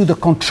flowing into the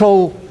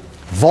control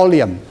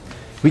volume,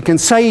 we can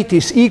say it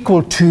is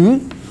equal to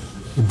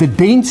the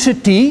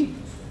density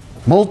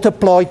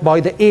multiplied by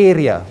the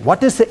area.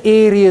 What is the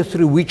area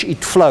through which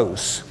it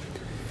flows?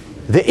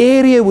 The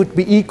area would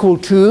be equal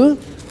to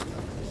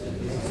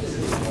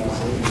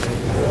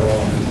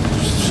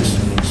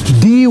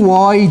dy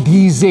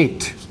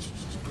dz,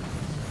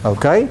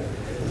 okay,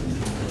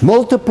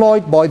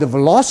 multiplied by the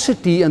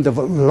velocity, and the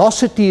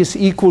velocity is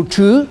equal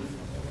to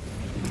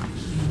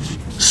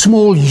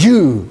small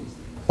u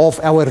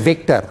of our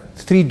vector.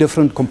 Three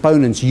different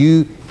components,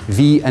 u,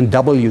 v, and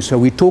w. So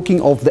we're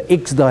talking of the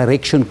x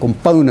direction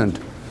component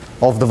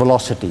of the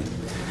velocity.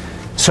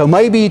 So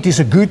maybe it is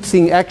a good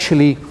thing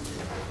actually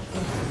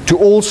to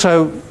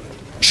also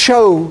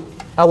show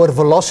our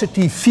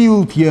velocity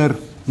field here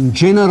in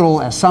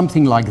general as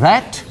something like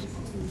that,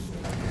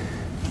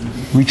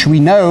 which we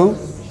know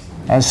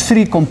has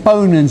three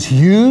components,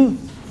 u,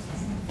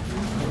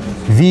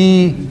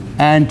 v,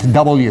 and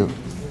w.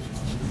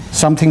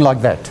 Something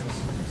like that.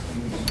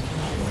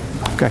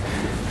 Okay.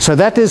 So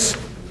that is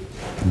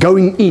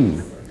going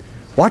in.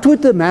 What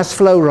would the mass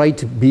flow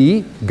rate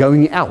be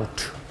going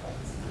out?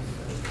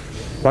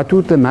 What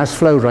would the mass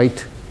flow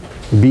rate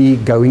be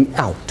going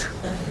out?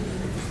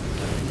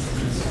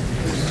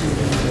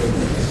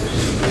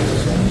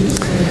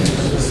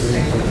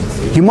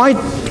 You might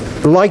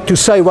like to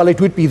say, well, it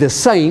would be the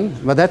same,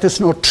 but that is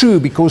not true,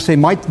 because there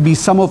might be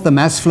some of the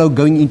mass flow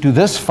going into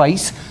this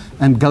face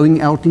and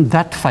going out in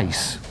that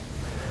face.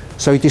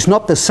 So it is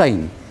not the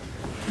same,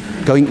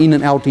 going in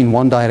and out in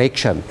one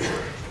direction.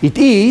 It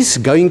is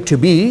going to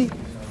be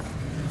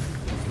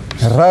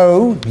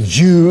rho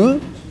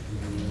u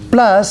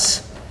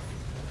plus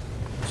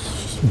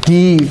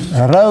d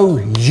rho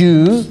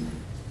u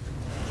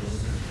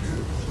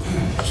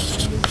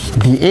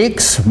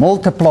dx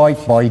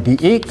multiplied by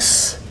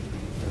dx,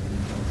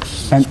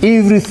 and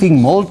everything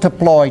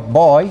multiplied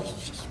by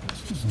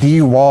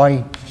dy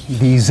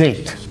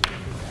dz.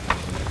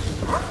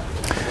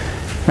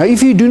 Now,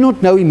 if you do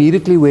not know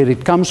immediately where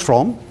it comes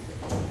from,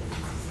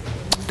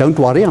 don't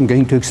worry, I'm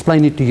going to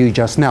explain it to you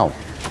just now.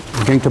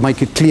 I'm going to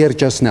make it clear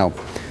just now.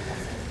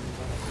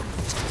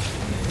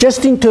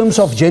 just in terms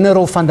of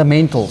general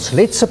fundamentals,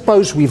 let's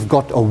suppose we've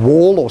got a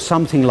wall or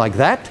something like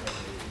that,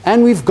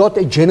 and we've got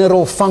a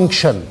general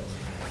function,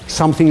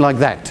 something like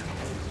that.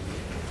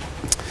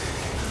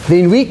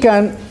 Then we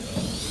can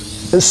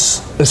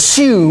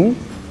assume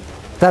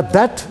that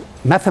that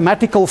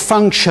mathematical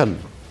function,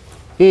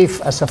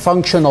 f as a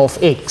function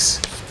of x,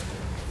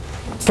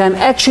 can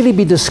actually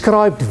be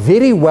described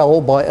very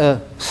well by a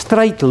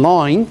straight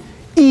line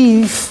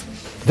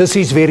if this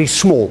is very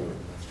small.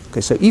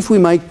 Okay, so if we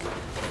make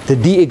the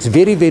dx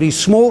very, very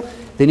small,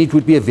 then it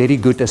would be a very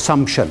good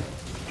assumption.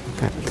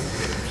 Okay,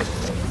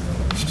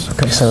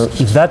 so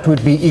if that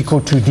would be equal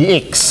to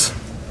dx.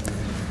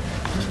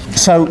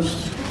 So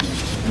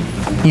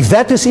if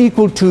that is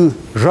equal to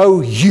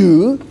rho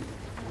u,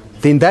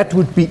 then that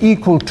would be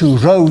equal to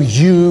rho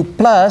u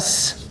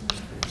plus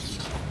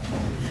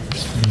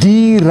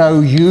d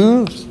rho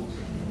u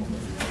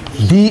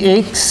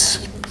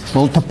dx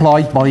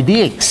multiplied by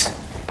dx.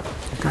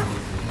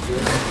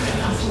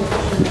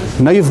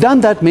 Now you've done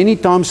that many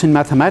times in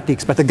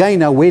mathematics, but again,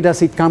 now where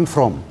does it come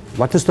from?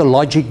 What is the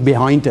logic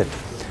behind it?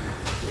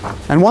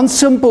 And one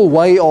simple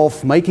way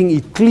of making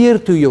it clear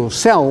to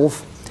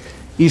yourself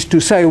is to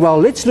say, well,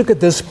 let's look at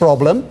this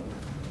problem,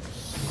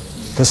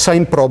 the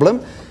same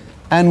problem,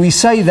 and we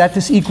say that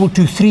is equal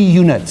to 3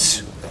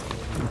 units.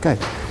 Okay,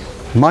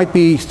 might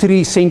be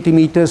 3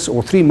 centimeters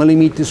or 3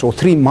 millimeters or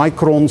 3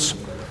 microns,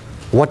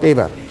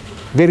 whatever.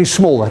 Very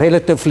small,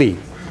 relatively,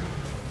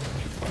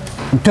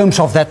 in terms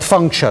of that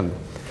function.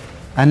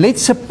 And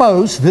let's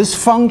suppose this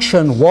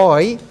function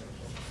y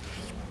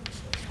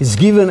is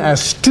given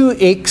as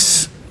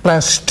 2x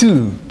plus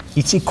 2,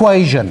 its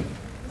equation.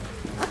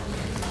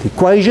 The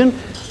equation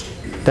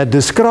that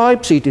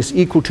describes it is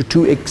equal to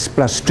 2x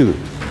plus 2.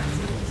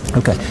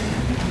 Okay.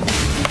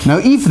 Now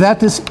if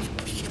that is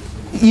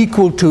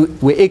equal to,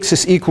 where x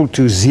is equal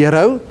to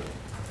 0,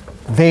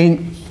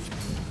 then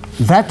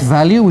that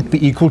value would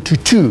be equal to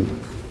 2.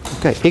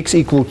 Okay, x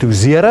equal to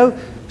 0,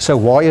 so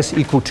y is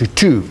equal to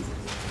 2.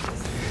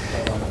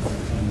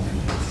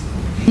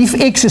 If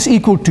x is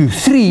equal to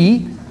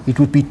 3, it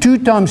would be 2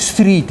 times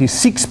 3, it is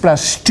 6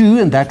 plus 2,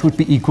 and that would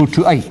be equal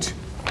to 8.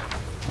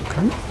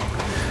 Okay.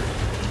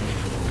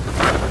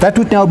 That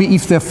would now be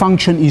if the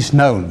function is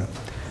known.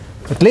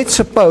 But let's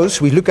suppose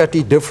we look at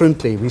it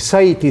differently. We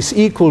say it is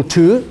equal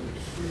to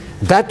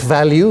that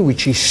value,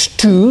 which is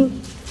 2,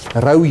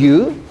 rho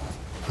u,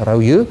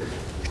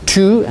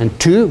 2 and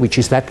 2, which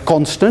is that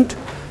constant,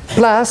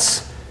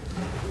 plus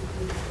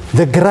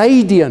the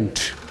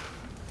gradient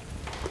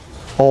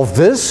of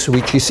this,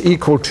 which is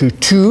equal to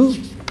 2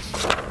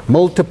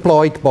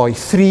 multiplied by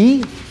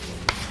 3,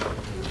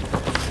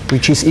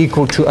 which is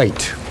equal to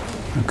 8.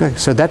 Okay,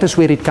 so that is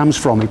where it comes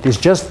from. It is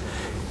just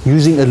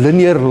using a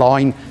linear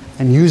line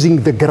and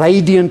using the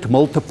gradient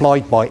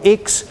multiplied by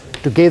x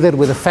together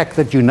with the fact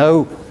that you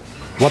know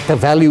what the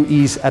value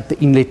is at the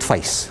inlet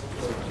face.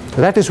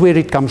 So that is where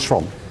it comes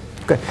from.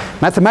 Okay.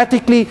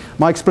 Mathematically,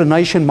 my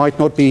explanation might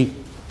not be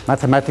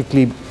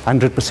mathematically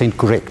 100%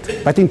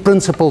 correct, but in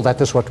principle,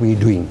 that is what we're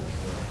doing.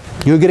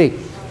 You agree?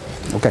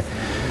 Okay.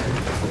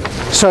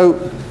 So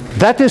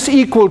that is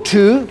equal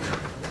to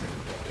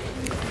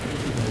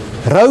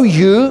rho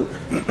u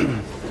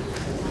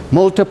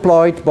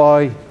multiplied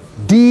by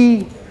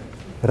d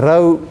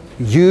rho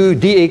u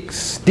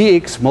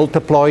dx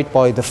multiplied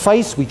by the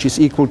face, which is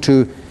equal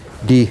to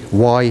dy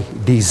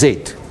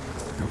dz.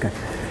 Okay.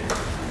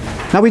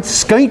 Now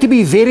it's going to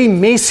be very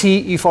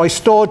messy if I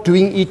start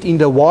doing it in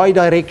the y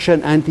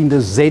direction and in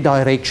the z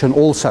direction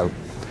also.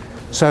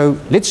 So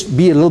let's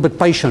be a little bit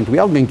patient. We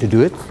are going to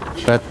do it,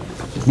 but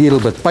be a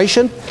little bit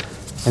patient.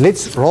 And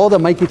let's rather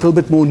make it a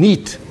little bit more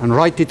neat and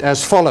write it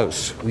as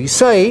follows. We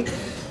say,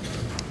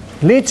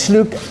 let's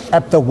look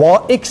at the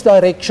x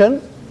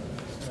direction,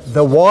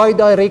 the y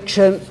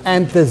direction,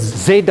 and the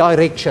z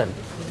direction.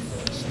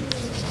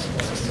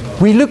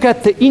 We look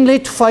at the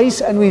inlet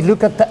face and we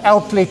look at the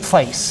outlet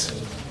face.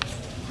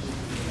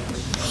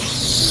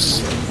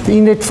 The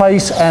inlet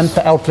face and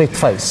the outlet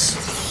face.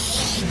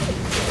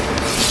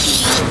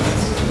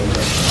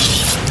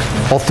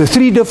 Of the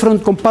 3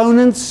 different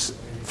components,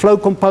 flow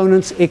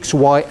components, x,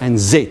 y, and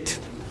z.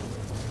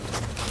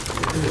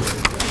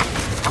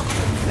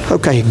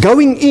 Okay,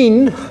 going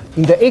in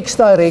the x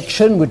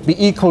direction would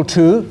be equal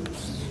to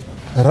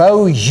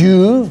rho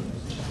u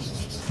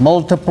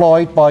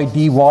multiplied by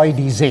dy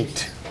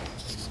dz.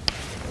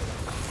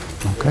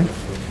 Okay.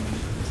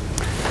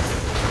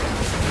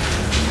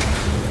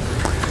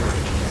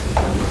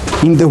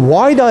 In the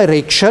y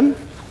direction,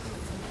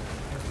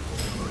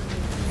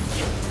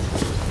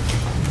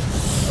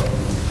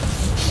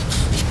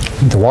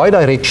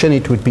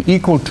 it would be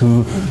equal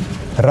to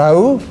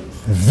rho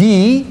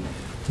v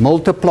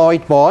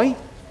multiplied by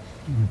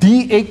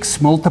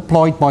dx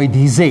multiplied by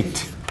dz.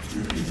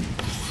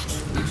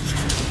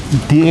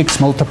 Dx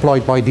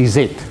multiplied by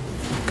dz.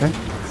 Okay.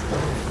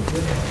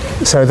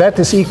 So that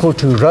is equal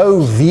to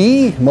rho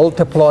v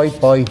multiplied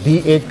by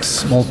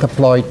dx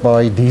multiplied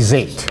by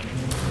dz.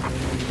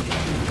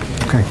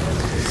 Okay.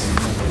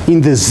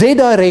 In the z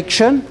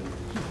direction,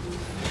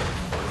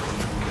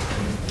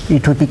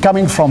 it would be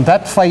coming from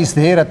that face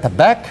there at the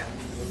back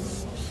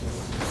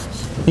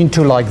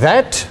into like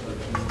that,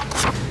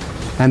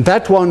 and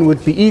that one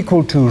would be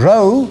equal to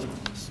rho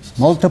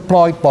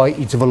multiplied by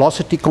its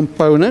velocity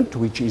component,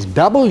 which is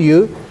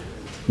W,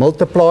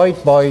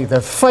 multiplied by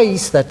the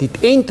face that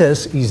it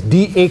enters is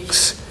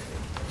dx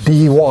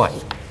dy.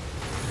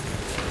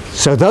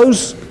 So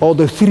those are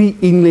the three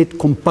inlet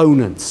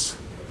components.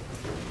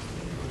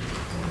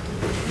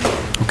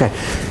 Okay.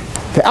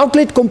 The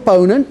outlet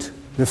component,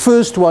 the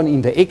first one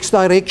in the x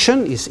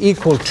direction, is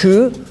equal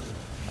to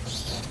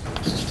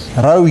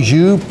rho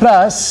u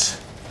plus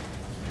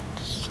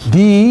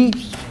d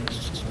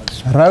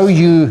rho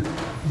u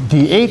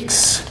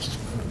dx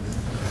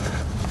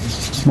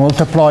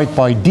multiplied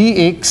by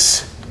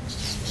dx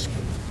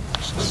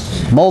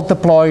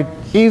multiplied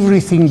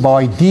everything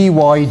by dy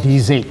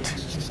dz.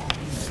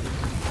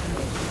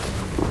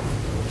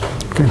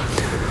 Okay.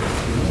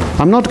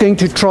 I'm not going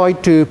to try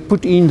to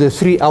put in the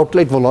three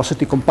outlet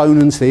velocity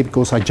components there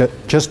because I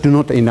just do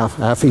not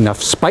have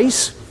enough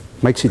space.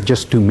 Makes it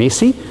just too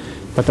messy,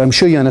 but I'm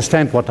sure you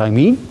understand what I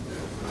mean.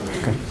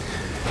 Okay.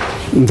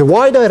 In the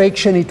y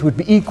direction it would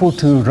be equal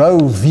to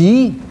rho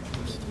v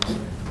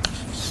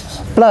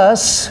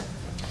plus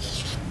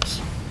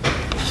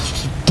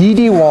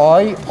ddy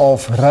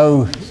of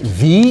rho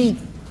v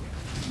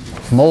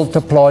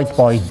multiplied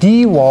by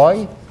dy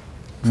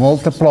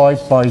multiplied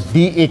by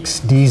dx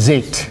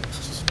dz.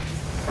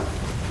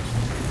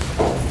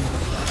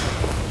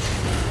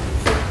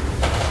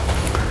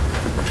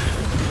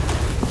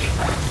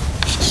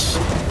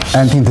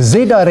 And in the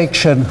z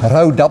direction,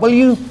 rho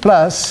w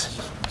plus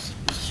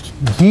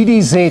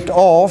ddz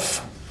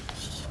of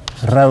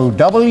rho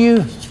w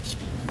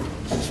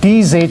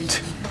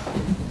dz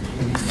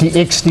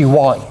dx dy.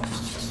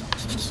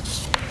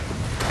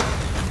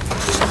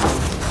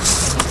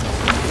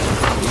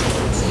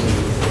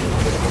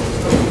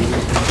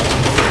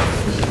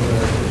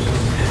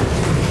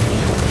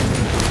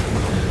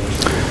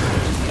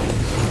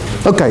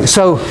 Okay,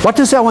 so what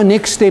is our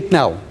next step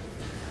now?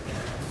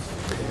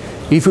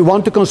 If we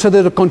want to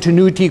consider the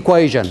continuity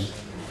equation,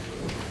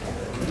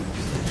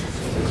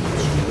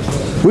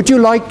 would you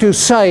like to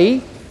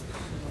say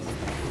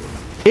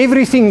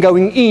everything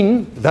going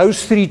in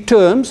those three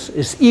terms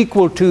is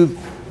equal to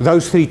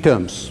those three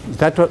terms? Is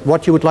that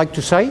what you would like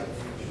to say?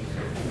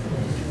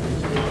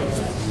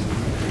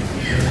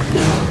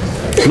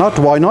 Not?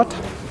 Why not?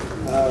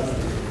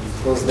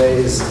 Because there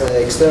is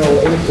external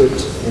input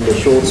in the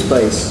short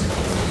space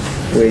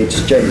where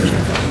it's changed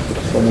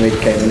from where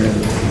it came in and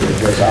where it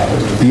goes out.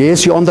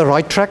 Yes, you're on the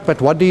right track, but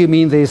what do you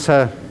mean there's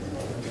an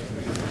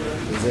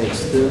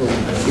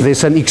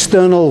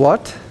external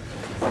what?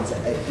 It's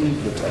an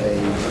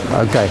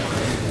input. Okay.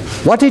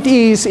 What it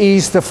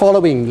is the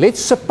following. Let's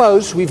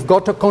suppose we've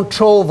got a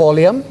control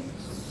volume.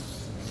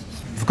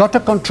 We've got a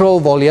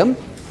control volume.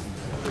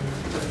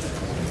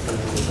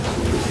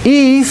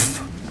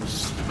 If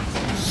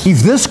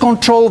this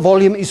control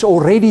volume is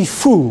already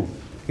full,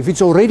 if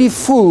it's already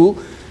full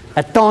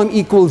at time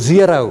equals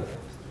 0,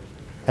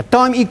 at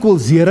time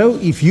equals 0,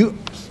 if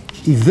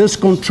this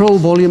control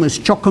volume is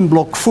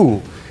chock-a-block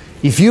full,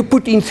 if you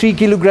put in 3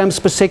 kilograms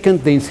per second,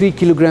 then 3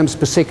 kilograms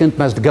per second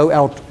must go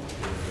out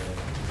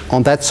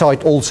on that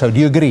side also. Do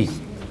you agree?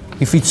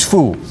 If it's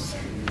full.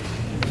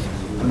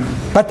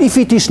 But if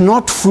it is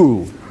not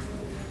full,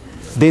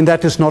 then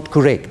that is not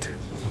correct.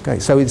 Okay,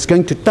 so it's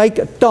going to take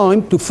a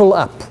time to fill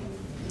up.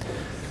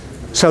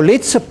 So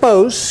let's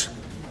suppose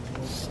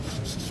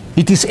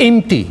it is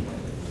empty,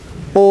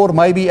 or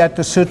maybe at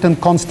a certain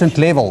constant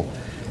level,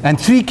 and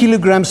 3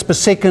 kilograms per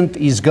second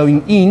is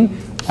going in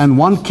and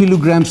 1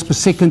 kilograms per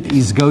second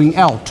is going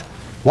out.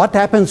 What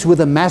happens with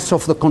the mass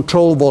of the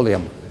control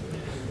volume?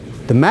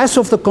 The mass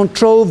of the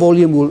control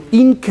volume will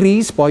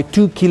increase by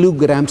 2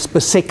 kilograms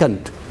per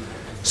second.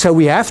 So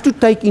we have to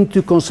take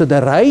into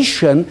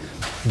consideration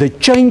the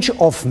change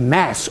of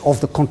mass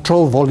of the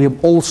control volume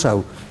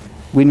also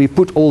when we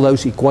put all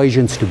those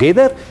equations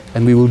together,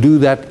 and we will do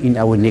that in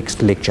our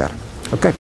next lecture. Okay.